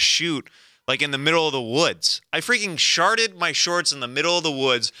were on a shoot, like in the middle of the woods. I freaking sharted my shorts in the middle of the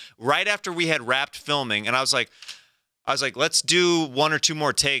woods right after we had wrapped filming. And I was like, let's do 1 or 2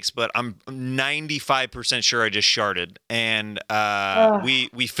 more takes, but I'm 95% sure I just sharted. And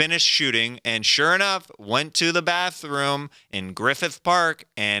we finished shooting, and sure enough, went to the bathroom in Griffith Park,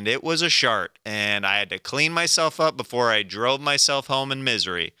 and it was a shart. And I had to clean myself up before I drove myself home in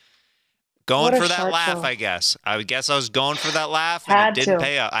misery. Going for that laugh, show. I guess. I guess I was going for that laugh, and it didn't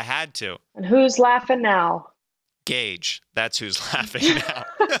pay out. I had to. And who's laughing now? Gage. That's who's laughing now.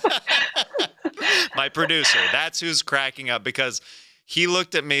 My producer. That's who's cracking up, because he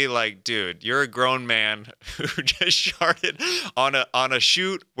looked at me like, dude, you're a grown man who just sharted on a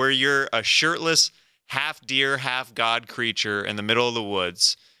shoot where you're a shirtless, half deer, half god creature in the middle of the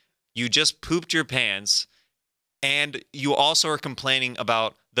woods. You just pooped your pants, and you also are complaining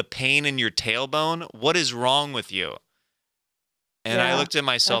about the pain in your tailbone. What is wrong with you? And I looked at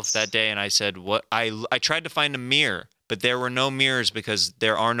myself that day, and I said, "What?" I tried to find a mirror, but there were no mirrors, because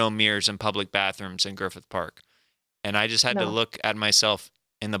there are no mirrors in public bathrooms in Griffith Park. And I just had to look at myself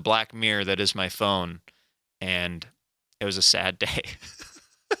in the black mirror that is my phone, and it was a sad day.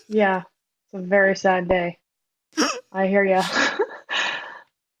 Yeah, it's a very sad day. I hear ya.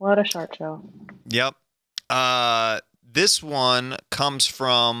 What a short show. Yep. This one comes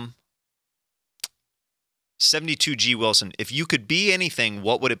from 72G Wilson, if you could be anything,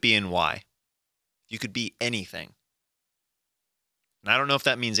 what would it be and why? If you could be anything. And I don't know if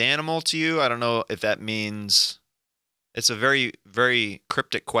that means animal to you. I don't know if that means... It's a very, very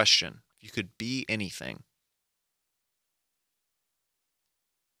cryptic question. If you could be anything.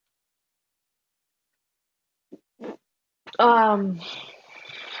 I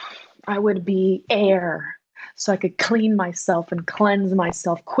would be air, so I could clean myself and cleanse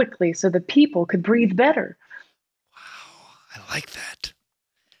myself quickly so the people could breathe better. Wow, I like that.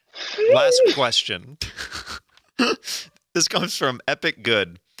 Last question. This comes from Epic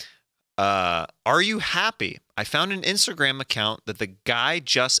Good. Are you happy? I found an Instagram account that the guy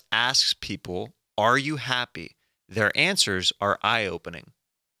just asks people, are you happy? Their answers are eye-opening.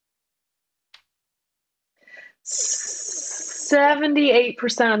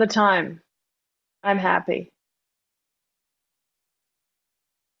 78% of the time, I'm happy.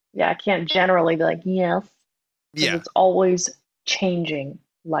 Yeah, I can't generally be like, yes. Yeah. It's always changing,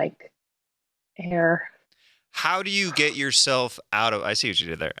 like air. How do you get yourself out of... I see what you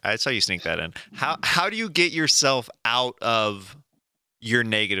did there. I saw you sneak that in. How do you get yourself out of your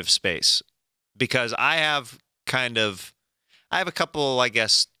negative space? Because I have a couple, I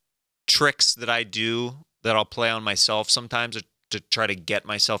guess, tricks that I do that I'll play on myself sometimes to try to get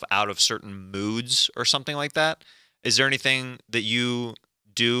myself out of certain moods or something like that. Is there anything that you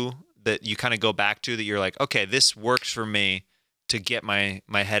do that you kind of go back to that you're like, okay, this works for me to get my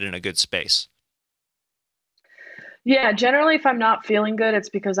head in a good space? Yeah, generally, if I'm not feeling good, it's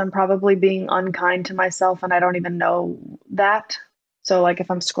because I'm probably being unkind to myself and I don't even know that. So, like, if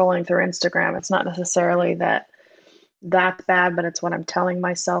I'm scrolling through Instagram, it's not necessarily that's bad, but it's what I'm telling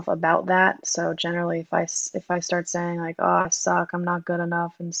myself about that. So, generally, if I start saying like, "Oh, I suck, I'm not good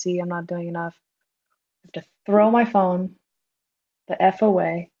enough," and "See, I'm not doing enough," I have to throw my phone the F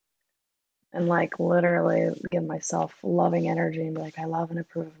away and like literally give myself loving energy and be like, I love and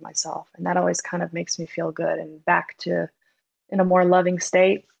approve of myself. And that always kind of makes me feel good and back to in a more loving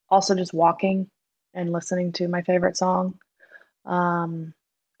state. Also just walking and listening to my favorite song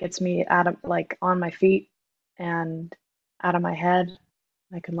gets me out of like on my feet and out of my head.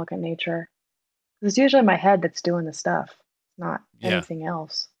 I can look at nature. It's usually my head that's doing the stuff, not anything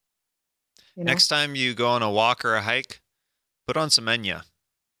else. You know? Next time you go on a walk or a hike, put on some Enya.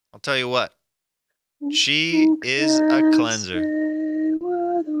 I'll tell you what. She is a cleanser.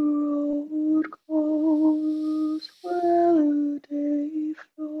 Where the road goes, where the day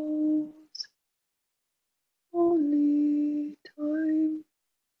flows, only time.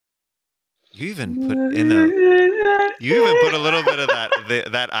 You even put a little bit of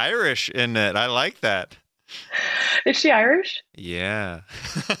that Irish in it. I like that. Is she Irish? Yeah.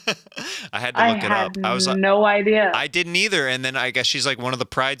 I had to look it up. I was no idea. I didn't either. And then I guess she's like one of the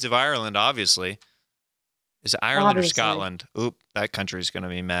prides of Ireland, obviously. Is it Ireland or Scotland? Oop, that country's going to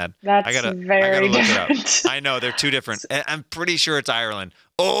be mad. I gotta look different. It up. I know, they're two different. I'm pretty sure it's Ireland.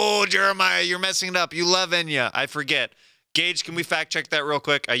 Oh, Jeremiah, you're messing it up. You love Enya. I forget. Gage, can we fact check that real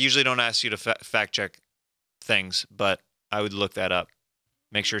quick? I usually don't ask you to fact check things, but I would look that up.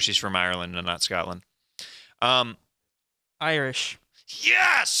 Make sure she's from Ireland and not Scotland. Irish.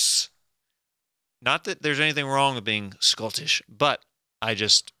 Yes! Not that there's anything wrong with being Scottish, but I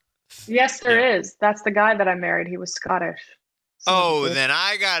just... Yes, there is. That's the guy that I married. He was Scottish. Oh, then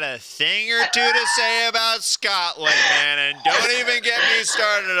I got a thing or two to say about Scotland, man, and don't even get me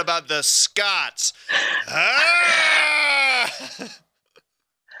started about the Scots. Ah!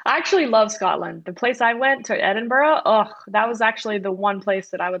 I actually love Scotland. The place I went to, Edinburgh, that was actually the one place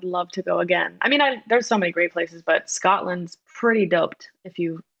that I would love to go again. I mean, there's so many great places, but Scotland's pretty doped.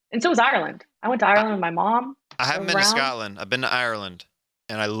 And so was Ireland. I went to Ireland with my mom. I haven't been to Scotland. I've been to Ireland.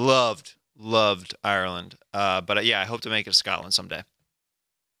 And I loved Ireland. But yeah, I hope to make it to Scotland someday.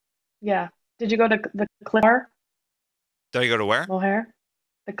 Yeah. Did you go to the cliff? Did I go to where? Moher?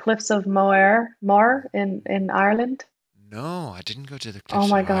 The cliffs of Moher in Ireland? No, I didn't go to the cliffs. Oh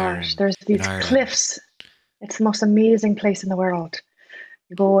my gosh, there's these cliffs. It's the most amazing place in the world.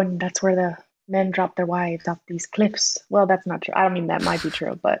 You go and that's where the men drop their wives off these cliffs. Well, that's not true. I don't mean that might be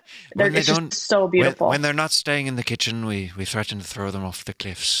true, but it's just so beautiful. When they're not staying in the kitchen, we threaten to throw them off the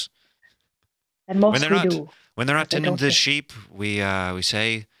cliffs. And most we do. When they're not tending to the sheep, we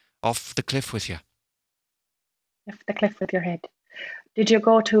say, off the cliff with you. Off the cliff with your head. Did you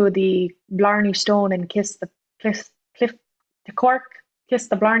go to the Blarney Stone and kiss the cliff, the Cork, kiss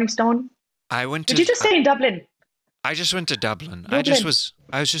the Blarney Stone? Did you just say in Dublin? I just went to Dublin. I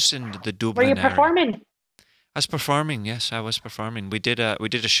was just in the Dublin Were you area. performing? I was performing. Yes, I was performing. We did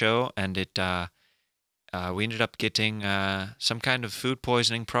a show, and we ended up getting some kind of food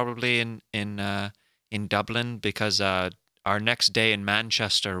poisoning, probably in in Dublin because our next day in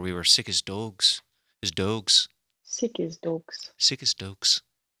Manchester, we were sick as dogs. As dogs. Sick as dogs. Sick as dogs.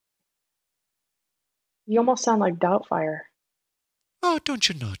 You almost sound like Doubtfire. Oh, don't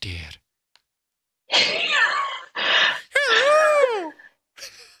you know, dear?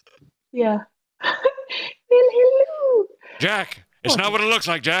 Yeah. Hello. Jack, it's not what it looks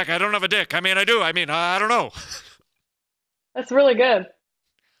like, Jack. I don't have a dick. I mean, I do. I mean, I don't know. That's really good.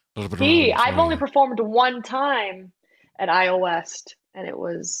 I've only performed one time at IO West, and it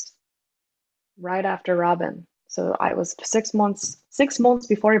was right after Robin. So I was 6 months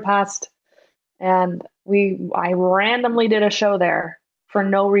before he passed, and I randomly did a show there for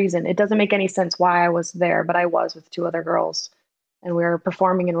no reason. It doesn't make any sense why I was there, but I was with 2 other girls, and we were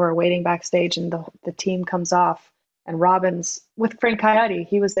performing and we were waiting backstage, and the team comes off, and Robin's with Frank Coyote.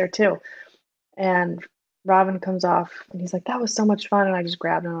 He was there too, and Robin comes off, and he's like, "That was so much fun," and I just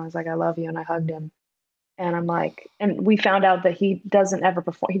grabbed him, and I was like, "I love you," and I hugged him, and I'm like, and we found out that he doesn't ever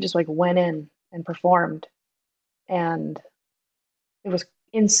perform. He just like went in and performed, and it was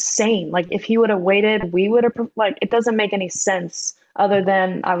insane. Like if he would have waited, we would have like. It doesn't make any sense. Other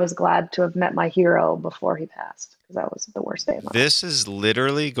than I was glad to have met my hero before he passed, because that was the worst day of my life. This is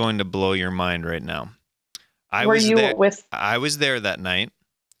literally going to blow your mind right now. I Were was you there, with? I was there that night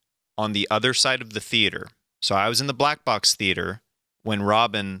on the other side of the theater. So I was in the Black Box Theater when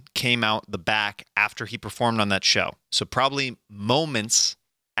Robin came out the back after he performed on that show. So probably moments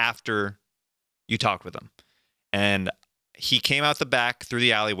after you talked with him. And he came out the back through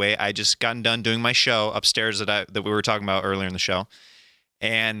the alleyway. I just gotten done doing my show upstairs that we were talking about earlier in the show.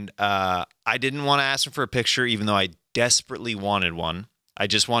 And I didn't want to ask him for a picture, even though I desperately wanted one. I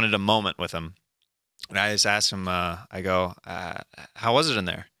just wanted a moment with him. And I just asked him, I go, how was it in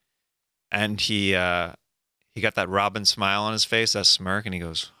there? And he got that Robin smile on his face, that smirk, and he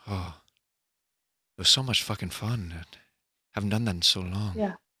goes, "Oh, it was so much fucking fun. I haven't done that in so long.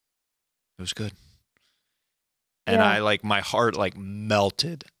 Yeah. It was good." And Yeah. I like, my heart like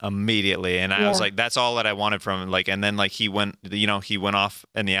melted immediately. And I was like, that's all that I wanted from him. Like, and then like he went off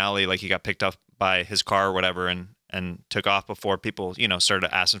in the alley, like he got picked up by his car or whatever and took off before people,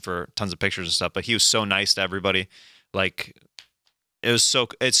 started asking for tons of pictures and stuff. But he was so nice to everybody. Like, it's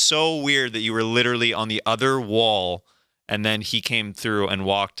so weird that you were literally on the other wall and then he came through and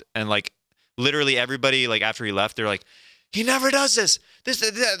walked, and like literally everybody, like after he left, they're like, "He never does this.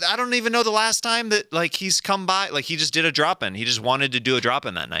 I don't even know the last time that like he's come by." Like he just did a drop-in. He just wanted to do a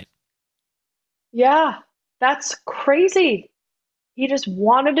drop-in that night. Yeah, that's crazy. He just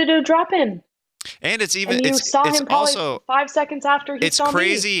wanted to do a drop-in. And it's even, And you saw him probably also 5 seconds after he saw me. It's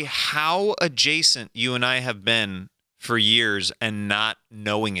crazy how adjacent you and I have been for years and not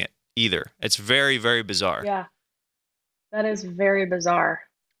knowing it either. It's very, very bizarre. Yeah, that is very bizarre.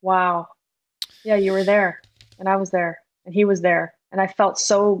 Wow. Yeah, you were there, and I was there, and he was there, and I felt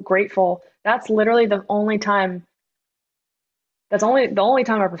so grateful. That's literally the only time. That's the only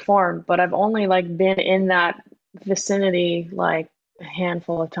time I performed, but I've only like been in that vicinity like a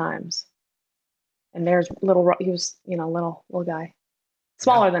handful of times. And there's he was, little guy,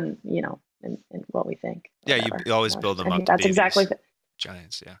 smaller than, in what we think. Yeah, Whatever. you always build them I up think to that's babies. exactly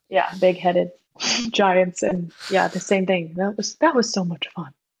Giants, yeah. Yeah, big-headed giants, and yeah, the same thing. That was so much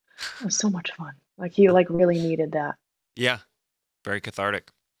fun. It was so much fun. Like he like really needed that. Yeah, very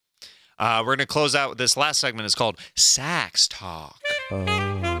cathartic. We're going to close out. This last segment is called Sax Talk. Oh,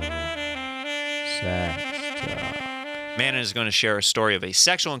 sex talk. Manon is going to share a story of a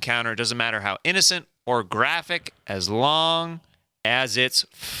sexual encounter. It doesn't matter how innocent or graphic, as long as it's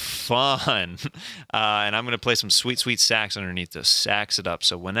fun. And I'm going to play some sweet, sweet sax underneath to sax it up.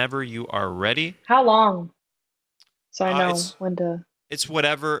 So whenever you are ready. How long? So I know when to. It's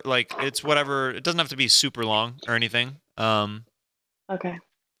whatever. It's whatever. It doesn't have to be super long or anything. Okay.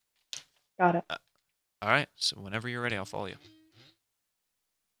 Got it. All right. So whenever you're ready, I'll follow you.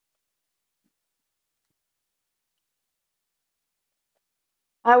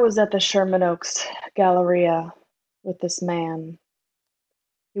 I was at the Sherman Oaks Galleria with this man.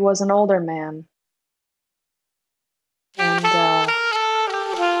 He was an older man. And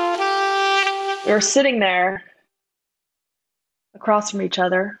we were sitting there across from each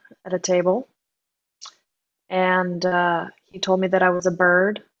other at a table. And he told me that I was a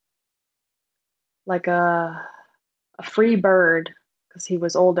bird, like a free bird, because he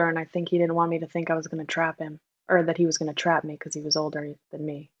was older, and I think he didn't want me to think I was going to trap him. Or that he was going to trap me because he was older than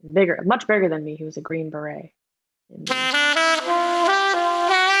me, much bigger than me. He was a Green Beret in the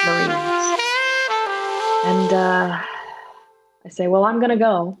Marines. And I say, "Well, I'm going to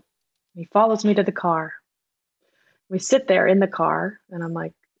go." He follows me to the car. We sit there in the car, and I'm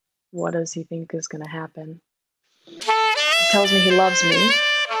like, what does he think is going to happen? He tells me he loves me,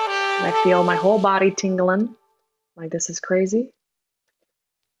 and I feel my whole body tingling, like this is crazy.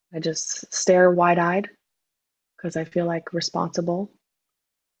 I just stare wide-eyed because I feel like responsible.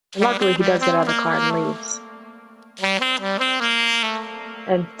 And luckily, he does get out of the car and leaves.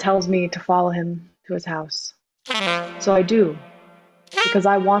 And tells me to follow him to his house. So I do, because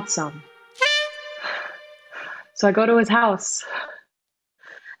I want some. So I go to his house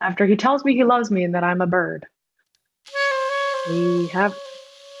after he tells me he loves me and that I'm a bird. We have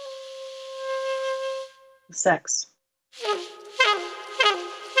sex.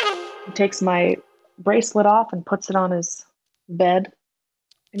 He takes my bracelet off and puts it on his bed.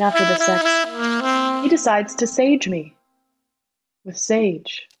 And after the sex, he decides to sage me with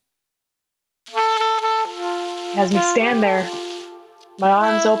sage. He has me stand there, my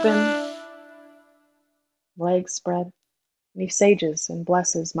arms open, legs spread, and he sages and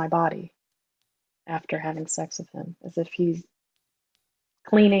blesses my body after having sex with him, as if he's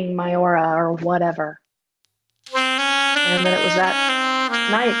cleaning my aura or whatever. And then it was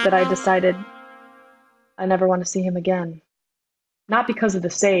that night that I decided I never want to see him again. Not because of the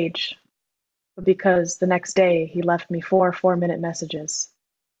sage, but because the next day he left me 4 4-minute messages.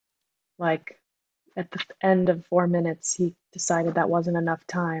 Like, at the end of 4 minutes, he decided that wasn't enough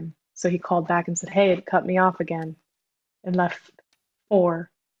time. So he called back and said, hey, it cut me off again, and left 4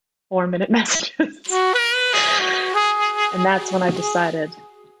 4-minute messages. And that's when I decided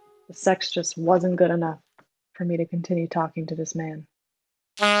the sex just wasn't good enough for me to continue talking to this man.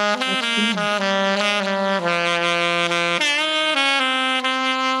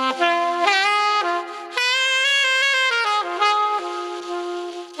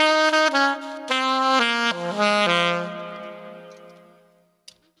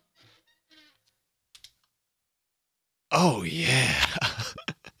 Oh, yeah.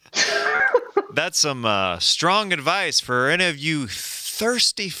 That's some strong advice for any of you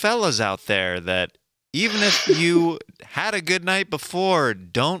thirsty fellas out there, that even if you had a good night before,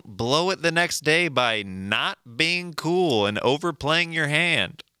 don't blow it the next day by not being cool and overplaying your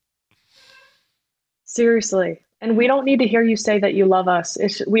hand. Seriously. And we don't need to hear you say that you love us.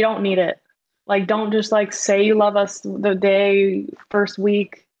 We don't need it. Like, don't just like say you love us the day, first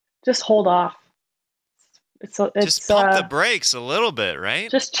week. Just hold off. Just pump the brakes a little bit, right?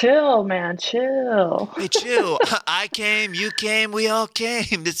 Just chill, man. Chill. Hey, chill. I came, you came, we all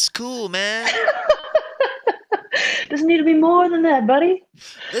came. It's cool, man. Doesn't need to be more than that, buddy.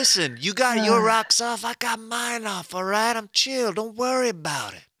 Listen, you got your rocks off, I got mine off, all right? I'm chill. Don't worry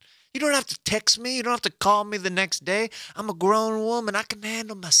about it. You don't have to text me. You don't have to call me the next day. I'm a grown woman. I can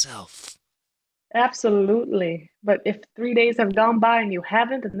handle myself. Absolutely. But if 3 days have gone by and you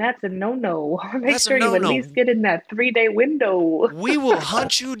haven't, then that's a no-no. Make sure you at least get in that 3-day window. We will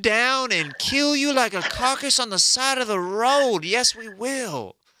hunt you down and kill you like a carcass on the side of the road. Yes, we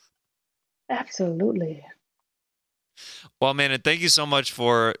will. Absolutely. Well, man, and thank you so much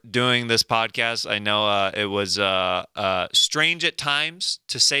for doing this podcast. I know it was strange at times,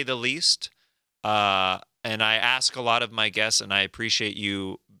 to say the least. And I ask a lot of my guests, and I appreciate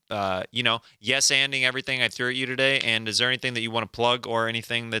you, yes-anding everything I threw at you today. And is there anything that you want to plug or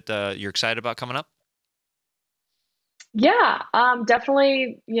anything that you're excited about coming up? Yeah,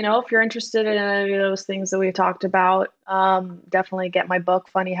 definitely, if you're interested in any of those things that we talked about, definitely get my book,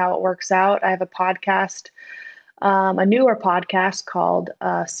 Funny How It Works Out. I have a podcast, a newer podcast called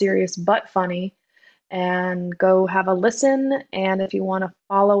Serious But Funny, and go have a listen. And if you want to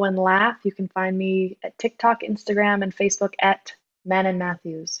follow and laugh, you can find me at TikTok, Instagram, and Facebook at Manon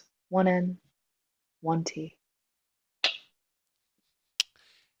Mathews. 1 N, 1 T.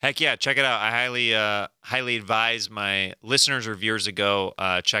 Heck yeah, check it out. I highly advise my listeners or viewers to go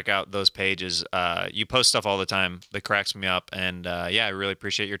check out those pages. You post stuff all the time that cracks me up. And yeah, I really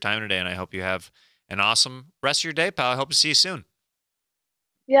appreciate your time today, and I hope you have an awesome rest of your day, pal. I hope to see you soon.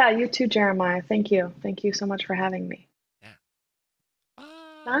 Yeah, you too, Jeremiah. Thank you. Thank you so much for having me. Yeah.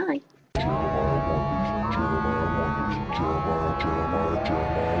 Bye.